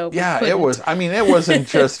rain. So yeah, it was. I mean, it wasn't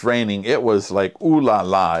just raining. It was like ooh la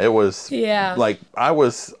la. It was like I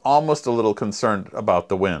was almost a little concerned about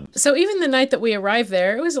the wind. So even the night that we arrived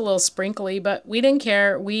there, it was a little sprinkly, but we didn't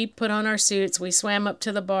care. We put on our suits. We swam up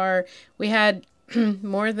to the bar. We had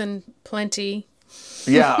more than plenty.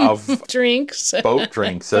 Yeah, of drinks. Boat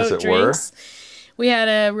drinks, as it were. We had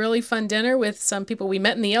a really fun dinner with some people we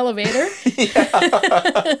met in the elevator.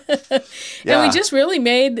 And we just really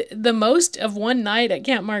made the most of one night at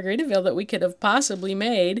Camp Margaritaville that we could have possibly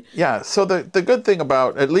made. Yeah, so the good thing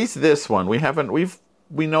about at least this one, we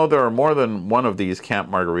know there are more than one of these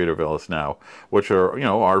Camp Margaritavilles now, which are, you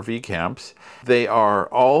know, RV camps. They are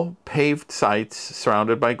all paved sites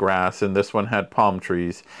surrounded by grass, and this one had palm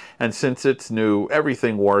trees. And since it's new,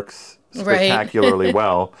 everything works spectacularly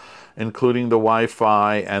well, including the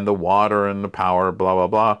Wi-Fi and the water and the power, blah, blah,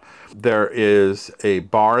 blah. There is a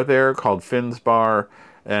bar there called Finn's Bar,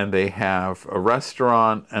 and they have a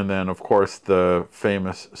restaurant, and then, of course, the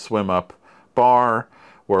famous swim-up bar,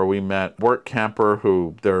 where we met Work Camper,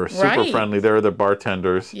 who they're super friendly. They're the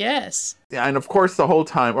bartenders. Yes. And of course, the whole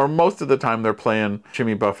time, or most of the time, they're playing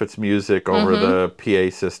Jimmy Buffett's music over the PA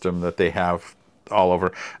system that they have all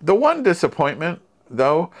over. The one disappointment,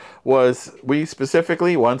 though, was we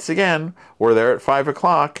specifically, once again, were there at 5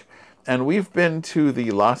 o'clock, And we've been to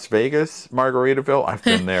the Las Vegas Margaritaville. I've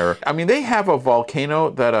been there. I mean, they have a volcano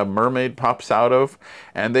that a mermaid pops out of,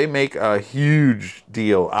 and they make a huge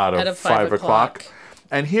deal out of 5 o'clock.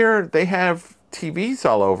 And here they have TVs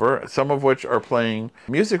all over, some of which are playing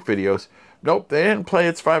music videos. Nope, they didn't play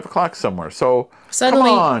It's 5 o'clock somewhere. So Suddenly,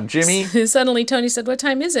 come on, Jimmy. Suddenly Tony said, "What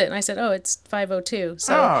time is it?" And I said, "Oh, it's 5:02."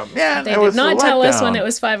 So yeah, they did not tell us when it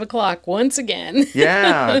was 5 o'clock once again.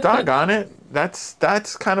 Yeah, doggone it.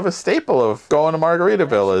 That's kind of a staple of going to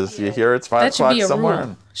Margaritaville is you hear it's 5 o'clock somewhere.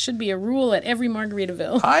 Rule. Should be a rule at every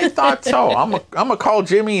Margaritaville. I thought so. I'm gonna call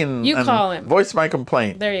Jimmy and call him. Voice my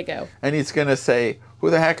complaint. There you go. And he's gonna say, "Who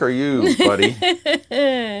the heck are you, buddy?"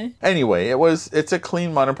 Anyway, it's a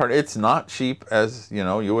clean modern party. It's not cheap as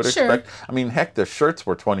you would expect. I mean, heck, the shirts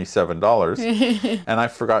were $27, and I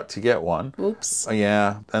forgot to get one. Oops.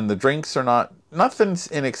 Yeah, and the drinks are nothing's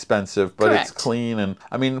inexpensive, but Correct. It's clean. And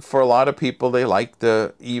I mean, for a lot of people, they like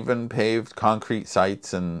the even paved concrete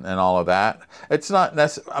sites and all of that. It's not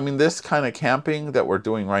necessarily, I mean, this kind of camping that we're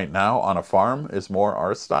doing right now on a farm is more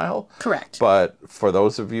our style. Correct. But for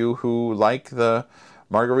those of you who like the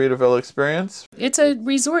Margaritaville experience, it's a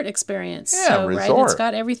resort experience. Yeah, so, resort. Right? It's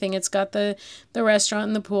got everything. It's got the restaurant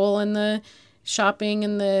and the pool and the shopping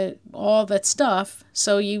and all that stuff.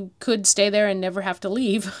 So you could stay there and never have to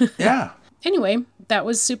leave. Yeah. Anyway, that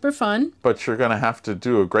was super fun. But you're going to have to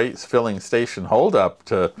do a great filling station holdup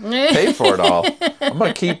to pay for it all. I'm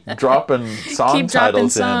going to keep dropping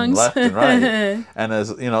titles in left and right. And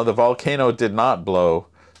as you know, the volcano did not blow.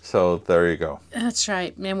 So there you go. That's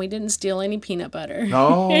right. Man, we didn't steal any peanut butter.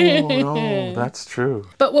 No, that's true.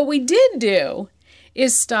 But what we did do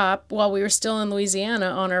is stop while we were still in Louisiana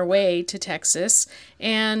on our way to Texas.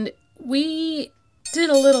 And we did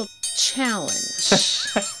a little challenge.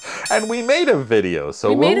 And we made a video,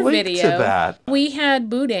 so we'll link to that. We had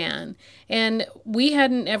boudin, and we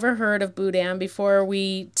hadn't ever heard of boudin before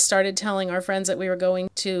we started telling our friends that we were going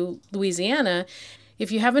to Louisiana. If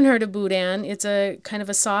you haven't heard of boudin, it's a kind of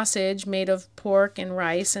a sausage made of pork and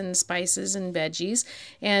rice and spices and veggies,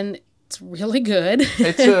 and it's really good.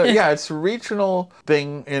 It's a regional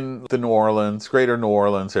thing in the greater New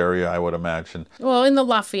Orleans area, I would imagine. Well, in the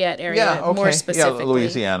Lafayette area, more specifically. Yeah,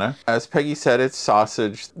 Louisiana. As Peggy said, it's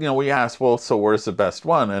sausage. We asked, well, so where's the best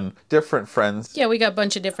one? And different friends. Yeah, we got a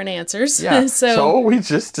bunch of different answers. Yeah, so we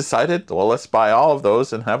just decided, well, let's buy all of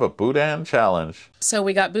those and have a boudin challenge. So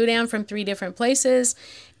we got boudin from 3 different places.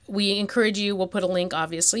 We encourage you, we'll put a link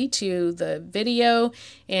obviously to the video,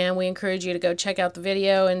 and we encourage you to go check out the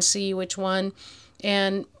video and see which one.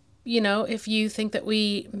 And, if you think that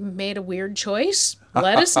we made a weird choice,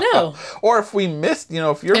 let us know. Or if we missed, if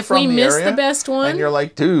you're from the area. If we missed the best one. And you're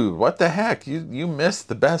like, dude, what the heck? You missed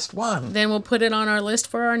the best one. Then we'll put it on our list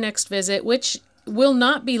for our next visit, which will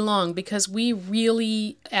not be long because we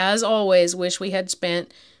really, as always, wish we had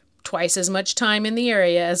spent twice as much time in the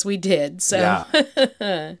area as we did. So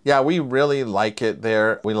yeah, we really like it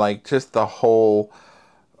there. We like just the whole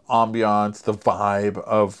ambiance, the vibe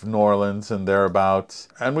of New Orleans and thereabouts.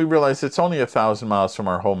 And we realize it's only 1,000 miles from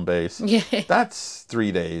our home base. Yeah. That's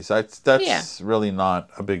 3 days. That's really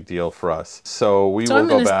not a big deal for us. So we will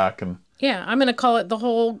go back and... Yeah, I'm going to call it the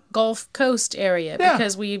whole Gulf Coast area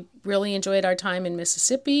because we really enjoyed our time in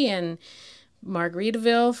Mississippi and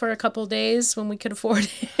Margaritaville for a couple days when we could afford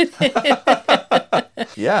it.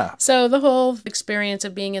 Yeah. So the whole experience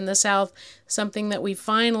of being in the South, something that we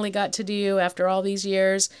finally got to do after all these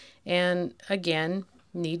years, and again,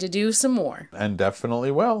 need to do some more. And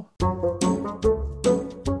definitely will.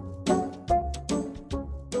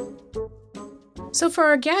 So for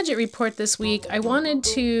our gadget report this week, I wanted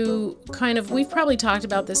to we've probably talked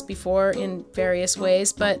about this before in various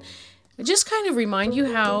ways, but just kind of remind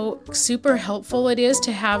you how super helpful it is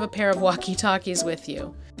to have a pair of walkie-talkies with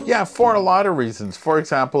you. Yeah, for a lot of reasons. For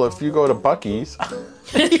example, if you go to Buc-ee's,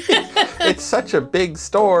 it's such a big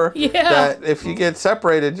store that if you get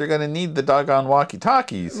separated, you're going to need the doggone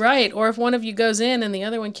walkie-talkies. Right, or if one of you goes in and the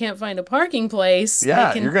other one can't find a parking place.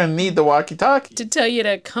 Yeah, you're going to need the walkie-talkie. To tell you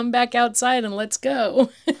to come back outside and let's go.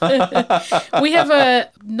 We have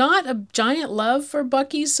not a giant love for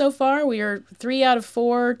Buc-ee's so far. 3 out of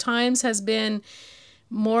 4 times has been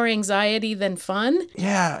more anxiety than fun.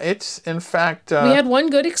 Yeah, it's in fact... we had one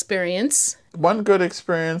good experience.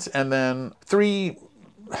 And then 3...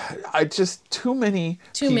 just too many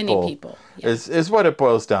people is what it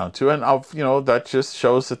boils down to. And that just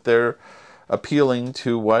shows that they're appealing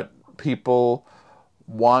to what people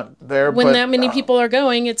want there. When that many people are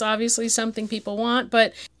going, it's obviously something people want,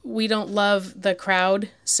 but we don't love the crowd,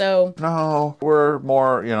 so... No, we're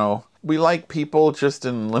more, we like people just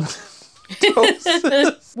in limited...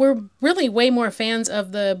 toasts. We're really way more fans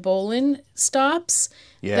of the bowling stops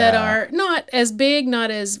Yeah. that are not as big,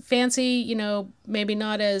 not as fancy, maybe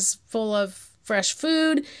not as full of fresh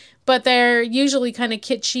food, but they're usually kind of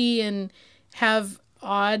kitschy and have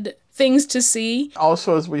odd things to see.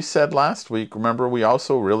 Also, as we said last week, remember, we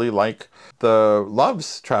also really like the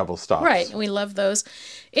Love's travel stops. Right, and we love those.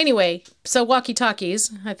 Anyway, so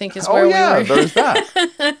walkie-talkies, I think is where we were. There's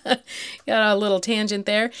that. Got a little tangent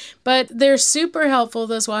there. But they're super helpful,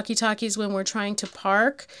 those walkie-talkies, when we're trying to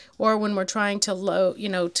park or when we're trying to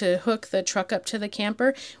to hook the truck up to the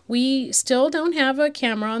camper. We still don't have a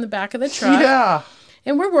camera on the back of the truck. Yeah.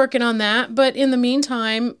 And we're working on that. But in the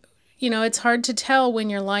meantime, it's hard to tell when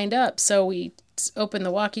you're lined up. So we open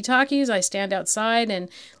the walkie-talkies. I stand outside and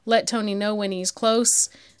let Tony know when he's close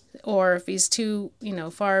or if he's too,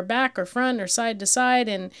 far back or front or side to side.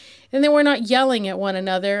 And then we're not yelling at one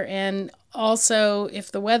another. And also,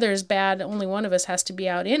 if the weather's bad, only one of us has to be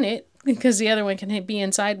out in it because the other one can be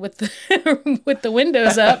inside with the, with the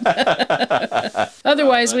windows up.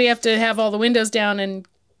 Otherwise, we have to have all the windows down and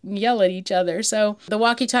yell at each other. So the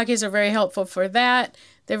walkie-talkies are very helpful for that.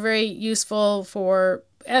 They're very useful for,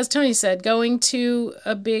 as Tony said, going to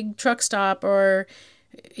a big truck stop or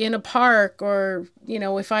in a park, or,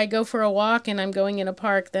 if I go for a walk and I'm going in a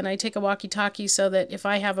park, then I take a walkie-talkie so that if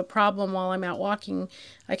I have a problem while I'm out walking,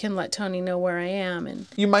 I can let Tony know where I am. And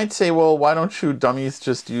you might say, well, why don't you dummies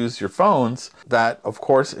just use your phones? That, of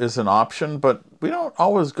course, is an option, but we don't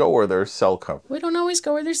always go where there's cell coverage. We don't always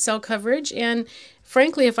go where there's cell coverage. And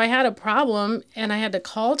frankly, if I had a problem and I had to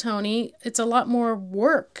call Tony, it's a lot more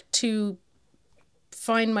work to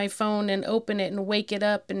find my phone and open it and wake it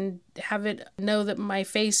up and have it know that my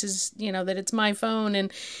face is, that it's my phone,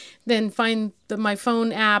 and then find my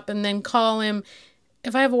phone app and then call him.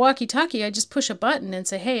 If I have a walkie-talkie, I just push a button and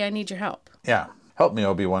say, hey, I need your help. Yeah. Help me,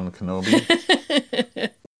 Obi-Wan Kenobi.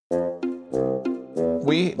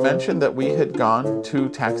 We mentioned that we had gone to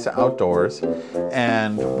Taxa Outdoors,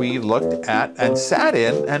 and we looked at and sat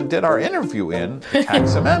in and did our interview in the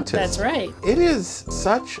Taxa Mantis. That's right. It is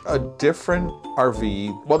such a different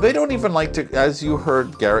RV. Well, they don't even like to, as you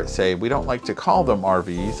heard Garrett say, we don't like to call them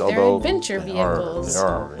RVs, They're although adventure vehicles. They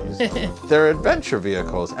are RVs. They're adventure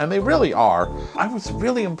vehicles, and they really are. I was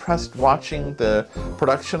really impressed watching the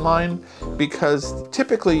production line, because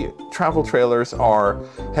typically travel trailers are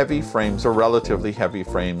heavy frames or relatively heavy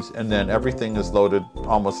frames, and then everything is loaded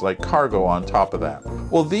almost like cargo on top of that.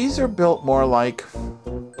 Well, these are built more like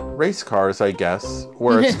race cars, I guess,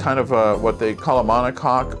 where it's kind of what they call a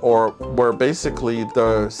monocoque, or where basically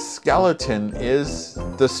the skeleton is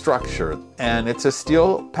the structure, and it's a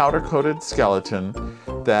steel powder-coated skeleton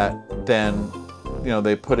that then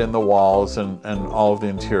they put in the walls and all of the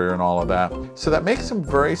interior and all of that. So that makes them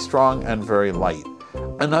very strong and very light.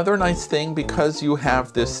 Another nice thing, because you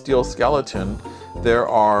have this steel skeleton, there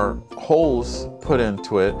are holes put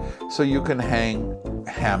into it so you can hang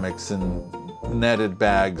hammocks and netted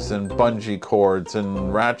bags and bungee cords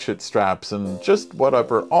and ratchet straps and just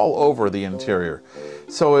whatever all over the interior.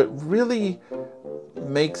 So it really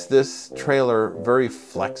makes this trailer very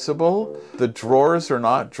flexible. The drawers are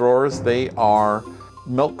not drawers, they are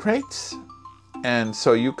milk crates. And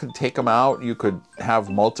so you could take them out, you could have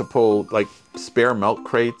multiple spare milk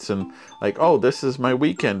crates, and oh, this is my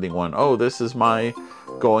weekending one. Oh, this is my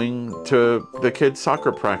going to the kids'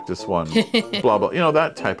 soccer practice one. Blah, blah,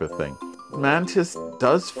 that type of thing. Mantis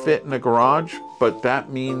does fit in a garage, but that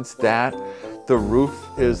means that the roof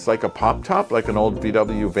is like a pop top, like an old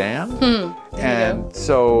VW van. And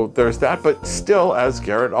so there's that, but still, as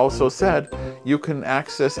Garrett also said, you can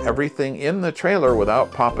access everything in the trailer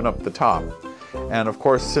without popping up the top. And of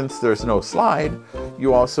course, since there's no slide,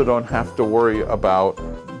 you also don't have to worry about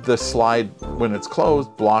the slide when it's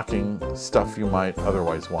closed blocking stuff you might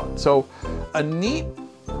otherwise want. So a neat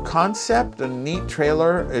concept, a neat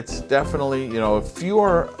trailer. It's definitely, if you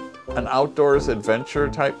are an outdoors adventure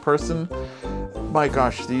type person, my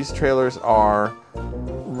gosh, these trailers are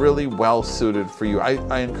really well suited for you.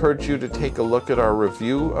 I encourage you to take a look at our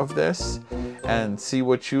review of this and see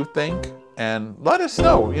what you think, and let us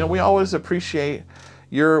know. We always appreciate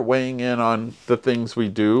your weighing in on the things we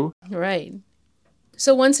do. Right.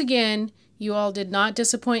 So once again, you all did not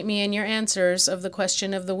disappoint me in your answers of the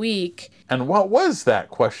question of the week. And what was that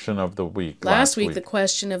question of the week? Last week, the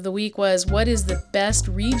question of the week was, what is the best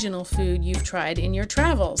regional food you've tried in your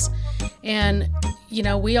travels? And,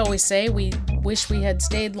 we always say we wish we had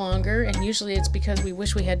stayed longer, and usually it's because we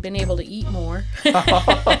wish we had been able to eat more.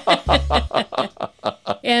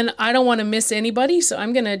 And I don't want to miss anybody, so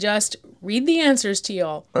I'm going to just read the answers to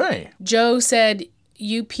y'all. Hey. Joe said,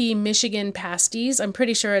 UP Michigan pasties. I'm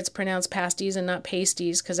pretty sure it's pronounced pasties and not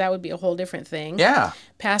pasties, because that would be a whole different thing. Yeah.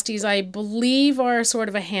 Pasties, I believe, are sort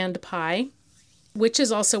of a hand pie, which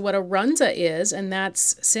is also what a runza is, and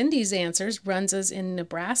that's Cindy's answers. Runza's in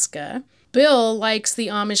Nebraska. Bill likes the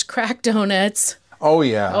Amish crack donuts. Oh,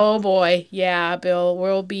 yeah. Oh, boy. Yeah, Bill.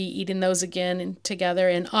 We'll be eating those again together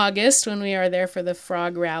in August when we are there for the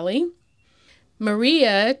Frog Rally.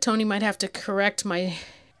 Maria, Tony might have to correct my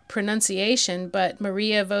pronunciation, but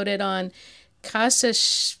Maria voted on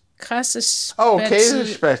Käsespätzle.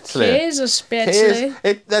 Käsespätzle.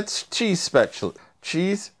 That's cheese spätzle.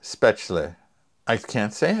 Cheese spätzle. I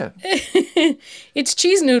can't say it. It's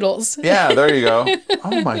cheese noodles. Yeah, there you go.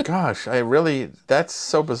 Oh my gosh, that's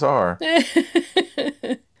so bizarre.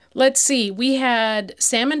 Let's see. We had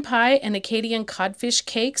salmon pie and Acadian codfish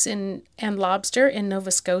cakes and lobster in Nova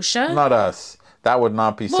Scotia. Not us. That would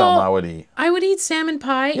not be something I would eat. I would eat salmon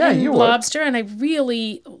pie and lobster, and I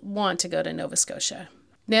really want to go to Nova Scotia.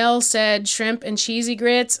 Nell said shrimp and cheesy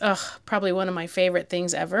grits. Ugh, probably one of my favorite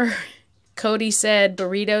things ever. Cody said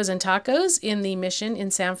burritos and tacos in the Mission in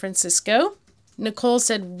San Francisco. Nicole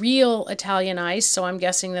said real Italian ice, so I'm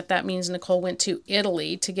guessing that means Nicole went to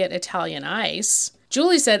Italy to get Italian ice.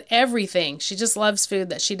 Julie said everything. She just loves food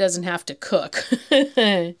that she doesn't have to cook.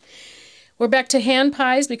 We're back to hand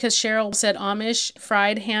pies because Cheryl said Amish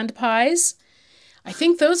fried hand pies. I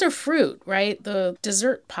think those are fruit, right? The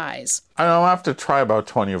dessert pies. I'll have to try about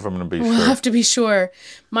 20 of them to be sure. We'll have to be sure.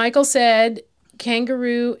 Michael said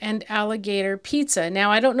kangaroo and alligator pizza. Now,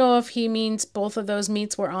 I don't know if he means both of those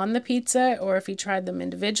meats were on the pizza or if he tried them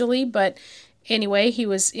individually, but anyway, he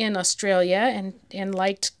was in Australia and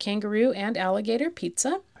liked kangaroo and alligator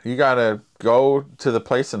pizza. You gotta go to the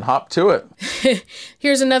place and hop to it.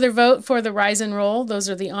 Here's another vote for the Rise and Roll. Those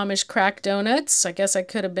are the Amish crack donuts. I guess I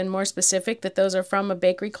could have been more specific that those are from a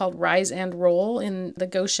bakery called Rise and Roll in the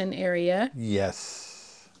Goshen area.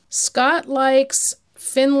 Yes. Scott likes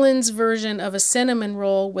Finland's version of a cinnamon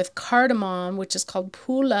roll with cardamom, which is called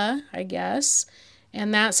pulla, I guess.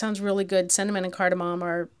 And that sounds really good. Cinnamon and cardamom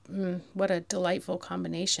are, what a delightful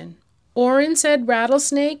combination. Oren said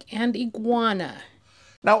rattlesnake and iguana.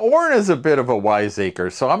 Now, Oren is a bit of a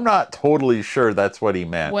wiseacre, so I'm not totally sure that's what he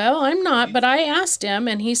meant. Well, I'm not, but I asked him,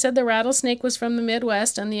 and he said the rattlesnake was from the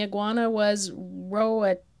Midwest, and the iguana was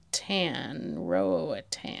Roatan.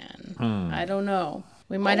 I don't know.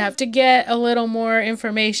 We might have to get a little more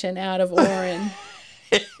information out of Oren.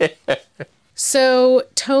 So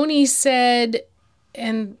Tony said,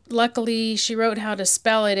 and luckily she wrote how to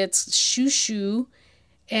spell it. It's shushu,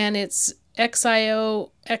 and it's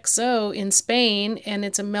XIOXO in Spain, and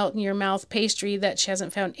it's a melt-in-your-mouth pastry that she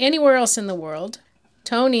hasn't found anywhere else in the world.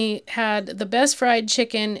 Tony had the best fried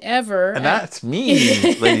chicken ever. And that's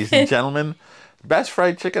me, ladies and gentlemen. The best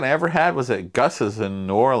fried chicken I ever had was at Gus's in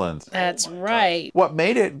New Orleans. That's right. What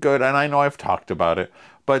made it good, and I know I've talked about it,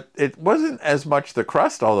 but it wasn't as much the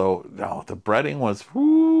crust, although the breading was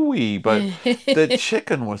whoo-wee, but the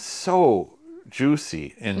chicken was so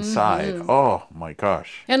juicy inside. Mm-hmm. Oh my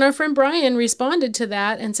gosh. And our friend Brian responded to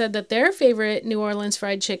that and said that their favorite New Orleans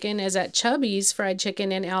fried chicken is at Chubby's Fried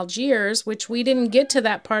Chicken in Algiers, which we didn't get to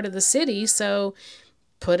that part of the city, so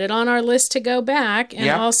put it on our list to go back. And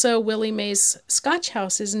also Willie Mae's Scotch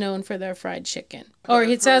House is known for their fried chicken. Or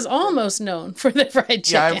it says almost known for their fried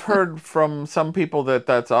chicken. Yeah, I've heard from some people that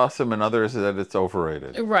that's awesome and others that it's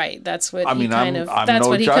overrated. Right, that's what I'm no he judge kind of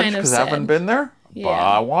because I said. haven't been there, but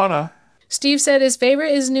I wanna. Steve said his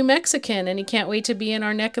favorite is New Mexican, and he can't wait to be in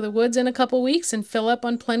our neck of the woods in a couple weeks and fill up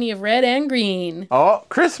on plenty of red and green. Oh,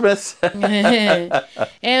 Christmas!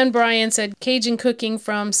 And Brian said Cajun cooking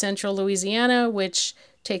from central Louisiana, which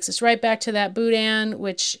takes us right back to that boudin,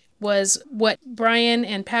 which was what Brian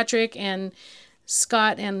and Patrick and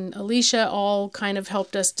Scott and Alicia all kind of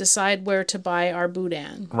helped us decide where to buy our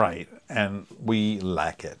boudin. Right, and we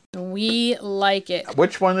like it. We like it.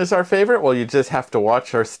 Which one is our favorite? Well, you just have to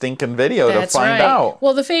watch our stinking video to find out.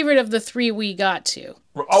 Well, the favorite of the three we got to.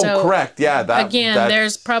 Oh, so, correct. Yeah.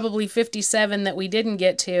 There's probably 57 that we didn't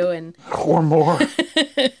get to. Or more.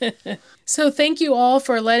 So thank you all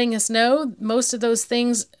for letting us know. Most of those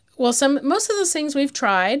things we've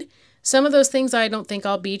tried. Some of those things I don't think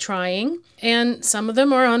I'll be trying. And some of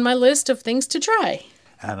them are on my list of things to try.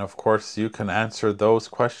 And of course, you can answer those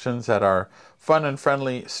questions at our fun and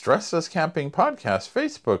friendly Stressless Camping Podcast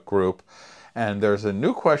Facebook group. And there's a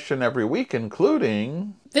new question every week,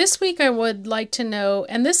 including... This week I would like to know,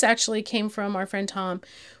 and this actually came from our friend Tom,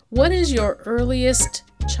 what is your earliest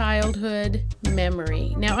childhood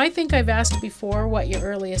memory? Now, I think I've asked before what your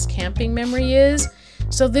earliest camping memory is.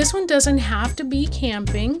 So this one doesn't have to be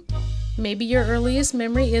camping. Maybe your earliest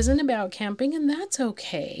memory isn't about camping, and that's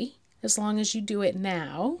okay, as long as you do it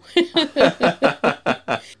now.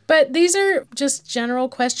 But these are just general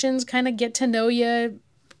questions, kind of get to know you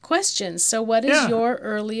questions. So what is your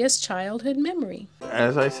earliest childhood memory?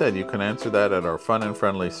 As I said, you can answer that at our fun and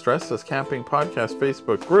friendly Stressless Camping Podcast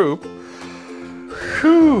Facebook group.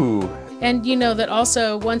 Whew. And you know that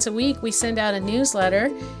also once a week we send out a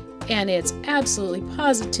newsletter, and it's absolutely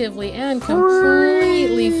positively and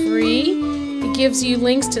completely free. It gives you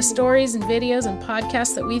links to stories and videos and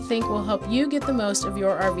podcasts that we think will help you get the most of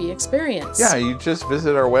your RV experience. Yeah, you just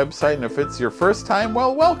visit our website, and if it's your first time,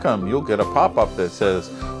 well, welcome. You'll get a pop-up that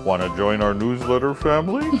says, want to join our newsletter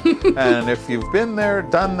family? And if you've been there,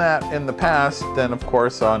 done that in the past, then of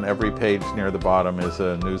course on every page near the bottom is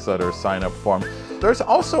a newsletter sign-up form. There's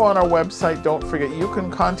also on our website, don't forget, you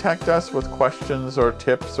can contact us with questions or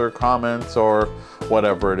tips or comments or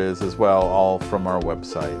whatever it is as well, all from our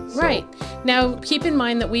website. So. Right. Now, keep in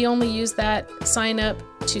mind that we only use that sign up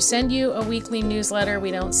to send you a weekly newsletter.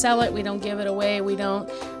 We don't sell it. We don't give it away. We don't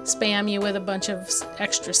spam you with a bunch of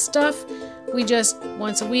extra stuff. We just,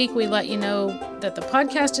 once a week, we let you know that the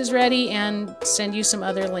podcast is ready and send you some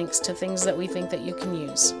other links to things that we think that you can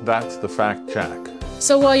use. That's the fact check.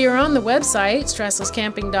 So while you're on the website,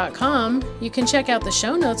 stresslesscamping.com, you can check out the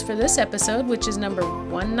show notes for this episode, which is number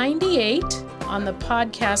 198 on the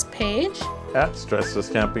podcast page at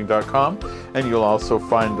stresslesscamping.com, and you'll also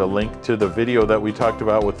find a link to the video that we talked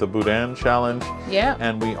about with the Boudin challenge. Yeah.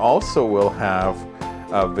 And we also will have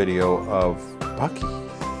a video of Bucky's.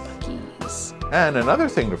 And another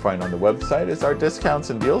thing to find on the website is our discounts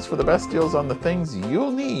and deals for the best deals on the things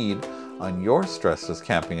you'll need on your stressless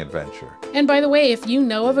camping adventure. And by the way, if you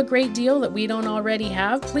know of a great deal that we don't already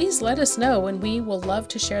have, please let us know, and we will love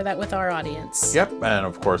to share that with our audience. Yep, and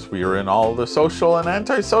of course we are in all the social and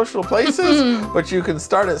anti-social places, but you can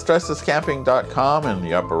start at stresslesscamping.com in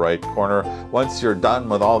the upper right corner once you're done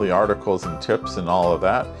with all the articles and tips and all of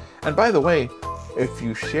that. And by the way, if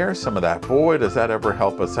you share some of that, boy, does that ever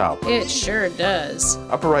help us out. It sure does.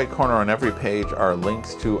 Upper right corner on every page are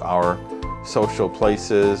links to our social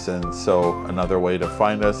places, and so another way to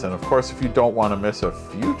find us. And of course, if you don't want to miss a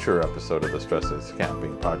future episode of the Stressless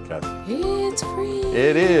Camping Podcast, it's free.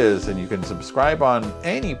 It is, and you can subscribe on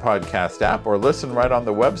any podcast app or listen right on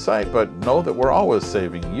the website, but know that we're always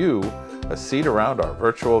saving you a seat around our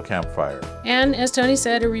virtual campfire. And as Tony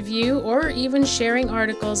said, a review or even sharing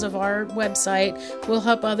articles of our website will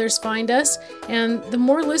help others find us. And the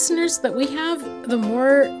more listeners that we have, the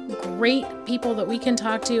more great people that we can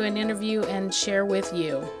talk to and interview and share with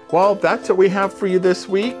you. Well, that's what we have for you this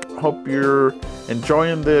week. Hope you're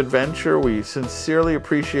enjoying the adventure. We sincerely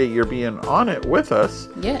appreciate your being on it with us,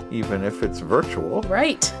 even if it's virtual.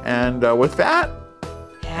 Right. And with that,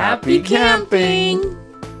 happy camping!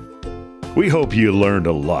 We hope you learned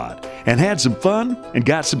a lot and had some fun and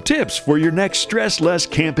got some tips for your next stress-less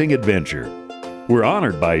camping adventure. We're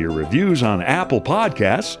honored by your reviews on Apple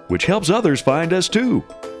Podcasts, which helps others find us too.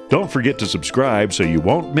 Don't forget to subscribe so you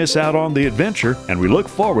won't miss out on the adventure, and we look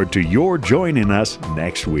forward to your joining us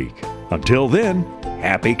next week. Until then,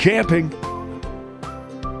 happy camping!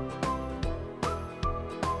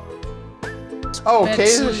 Oh,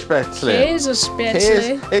 Käsespätzle.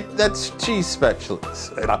 Käsespätzle. That's cheese spätzle.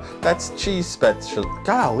 That's cheese spätzle.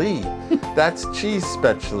 Golly, that's cheese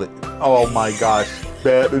spätzle. Oh my gosh.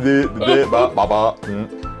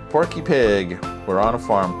 Porky Pig. We're on a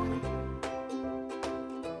farm.